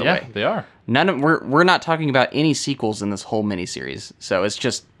one-offs. By the way, they are. We're not talking about any sequels in this whole miniseries. So it's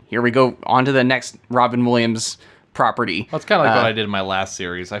just here we go on to the next Robin Williams property. Well, it's kind of like what I did in my last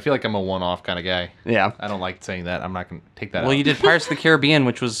series. I feel like I'm a one-off kind of guy. Yeah. I don't like saying that. I'm not going to take that out. Well, you did Pirates of the Caribbean,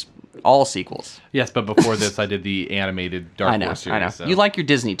 which was all sequels. Yes, but before this, I did the animated Dark Horse series. I know. So. You like your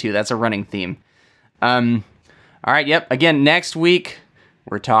Disney, too. That's a running theme. All right, yep. Again, next week,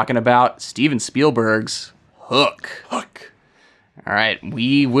 we're talking about Steven Spielberg's Hook. All right,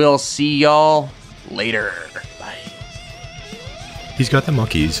 we will see y'all later. Bye. He's got the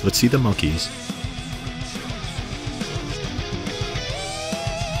monkeys. Let's see the monkeys.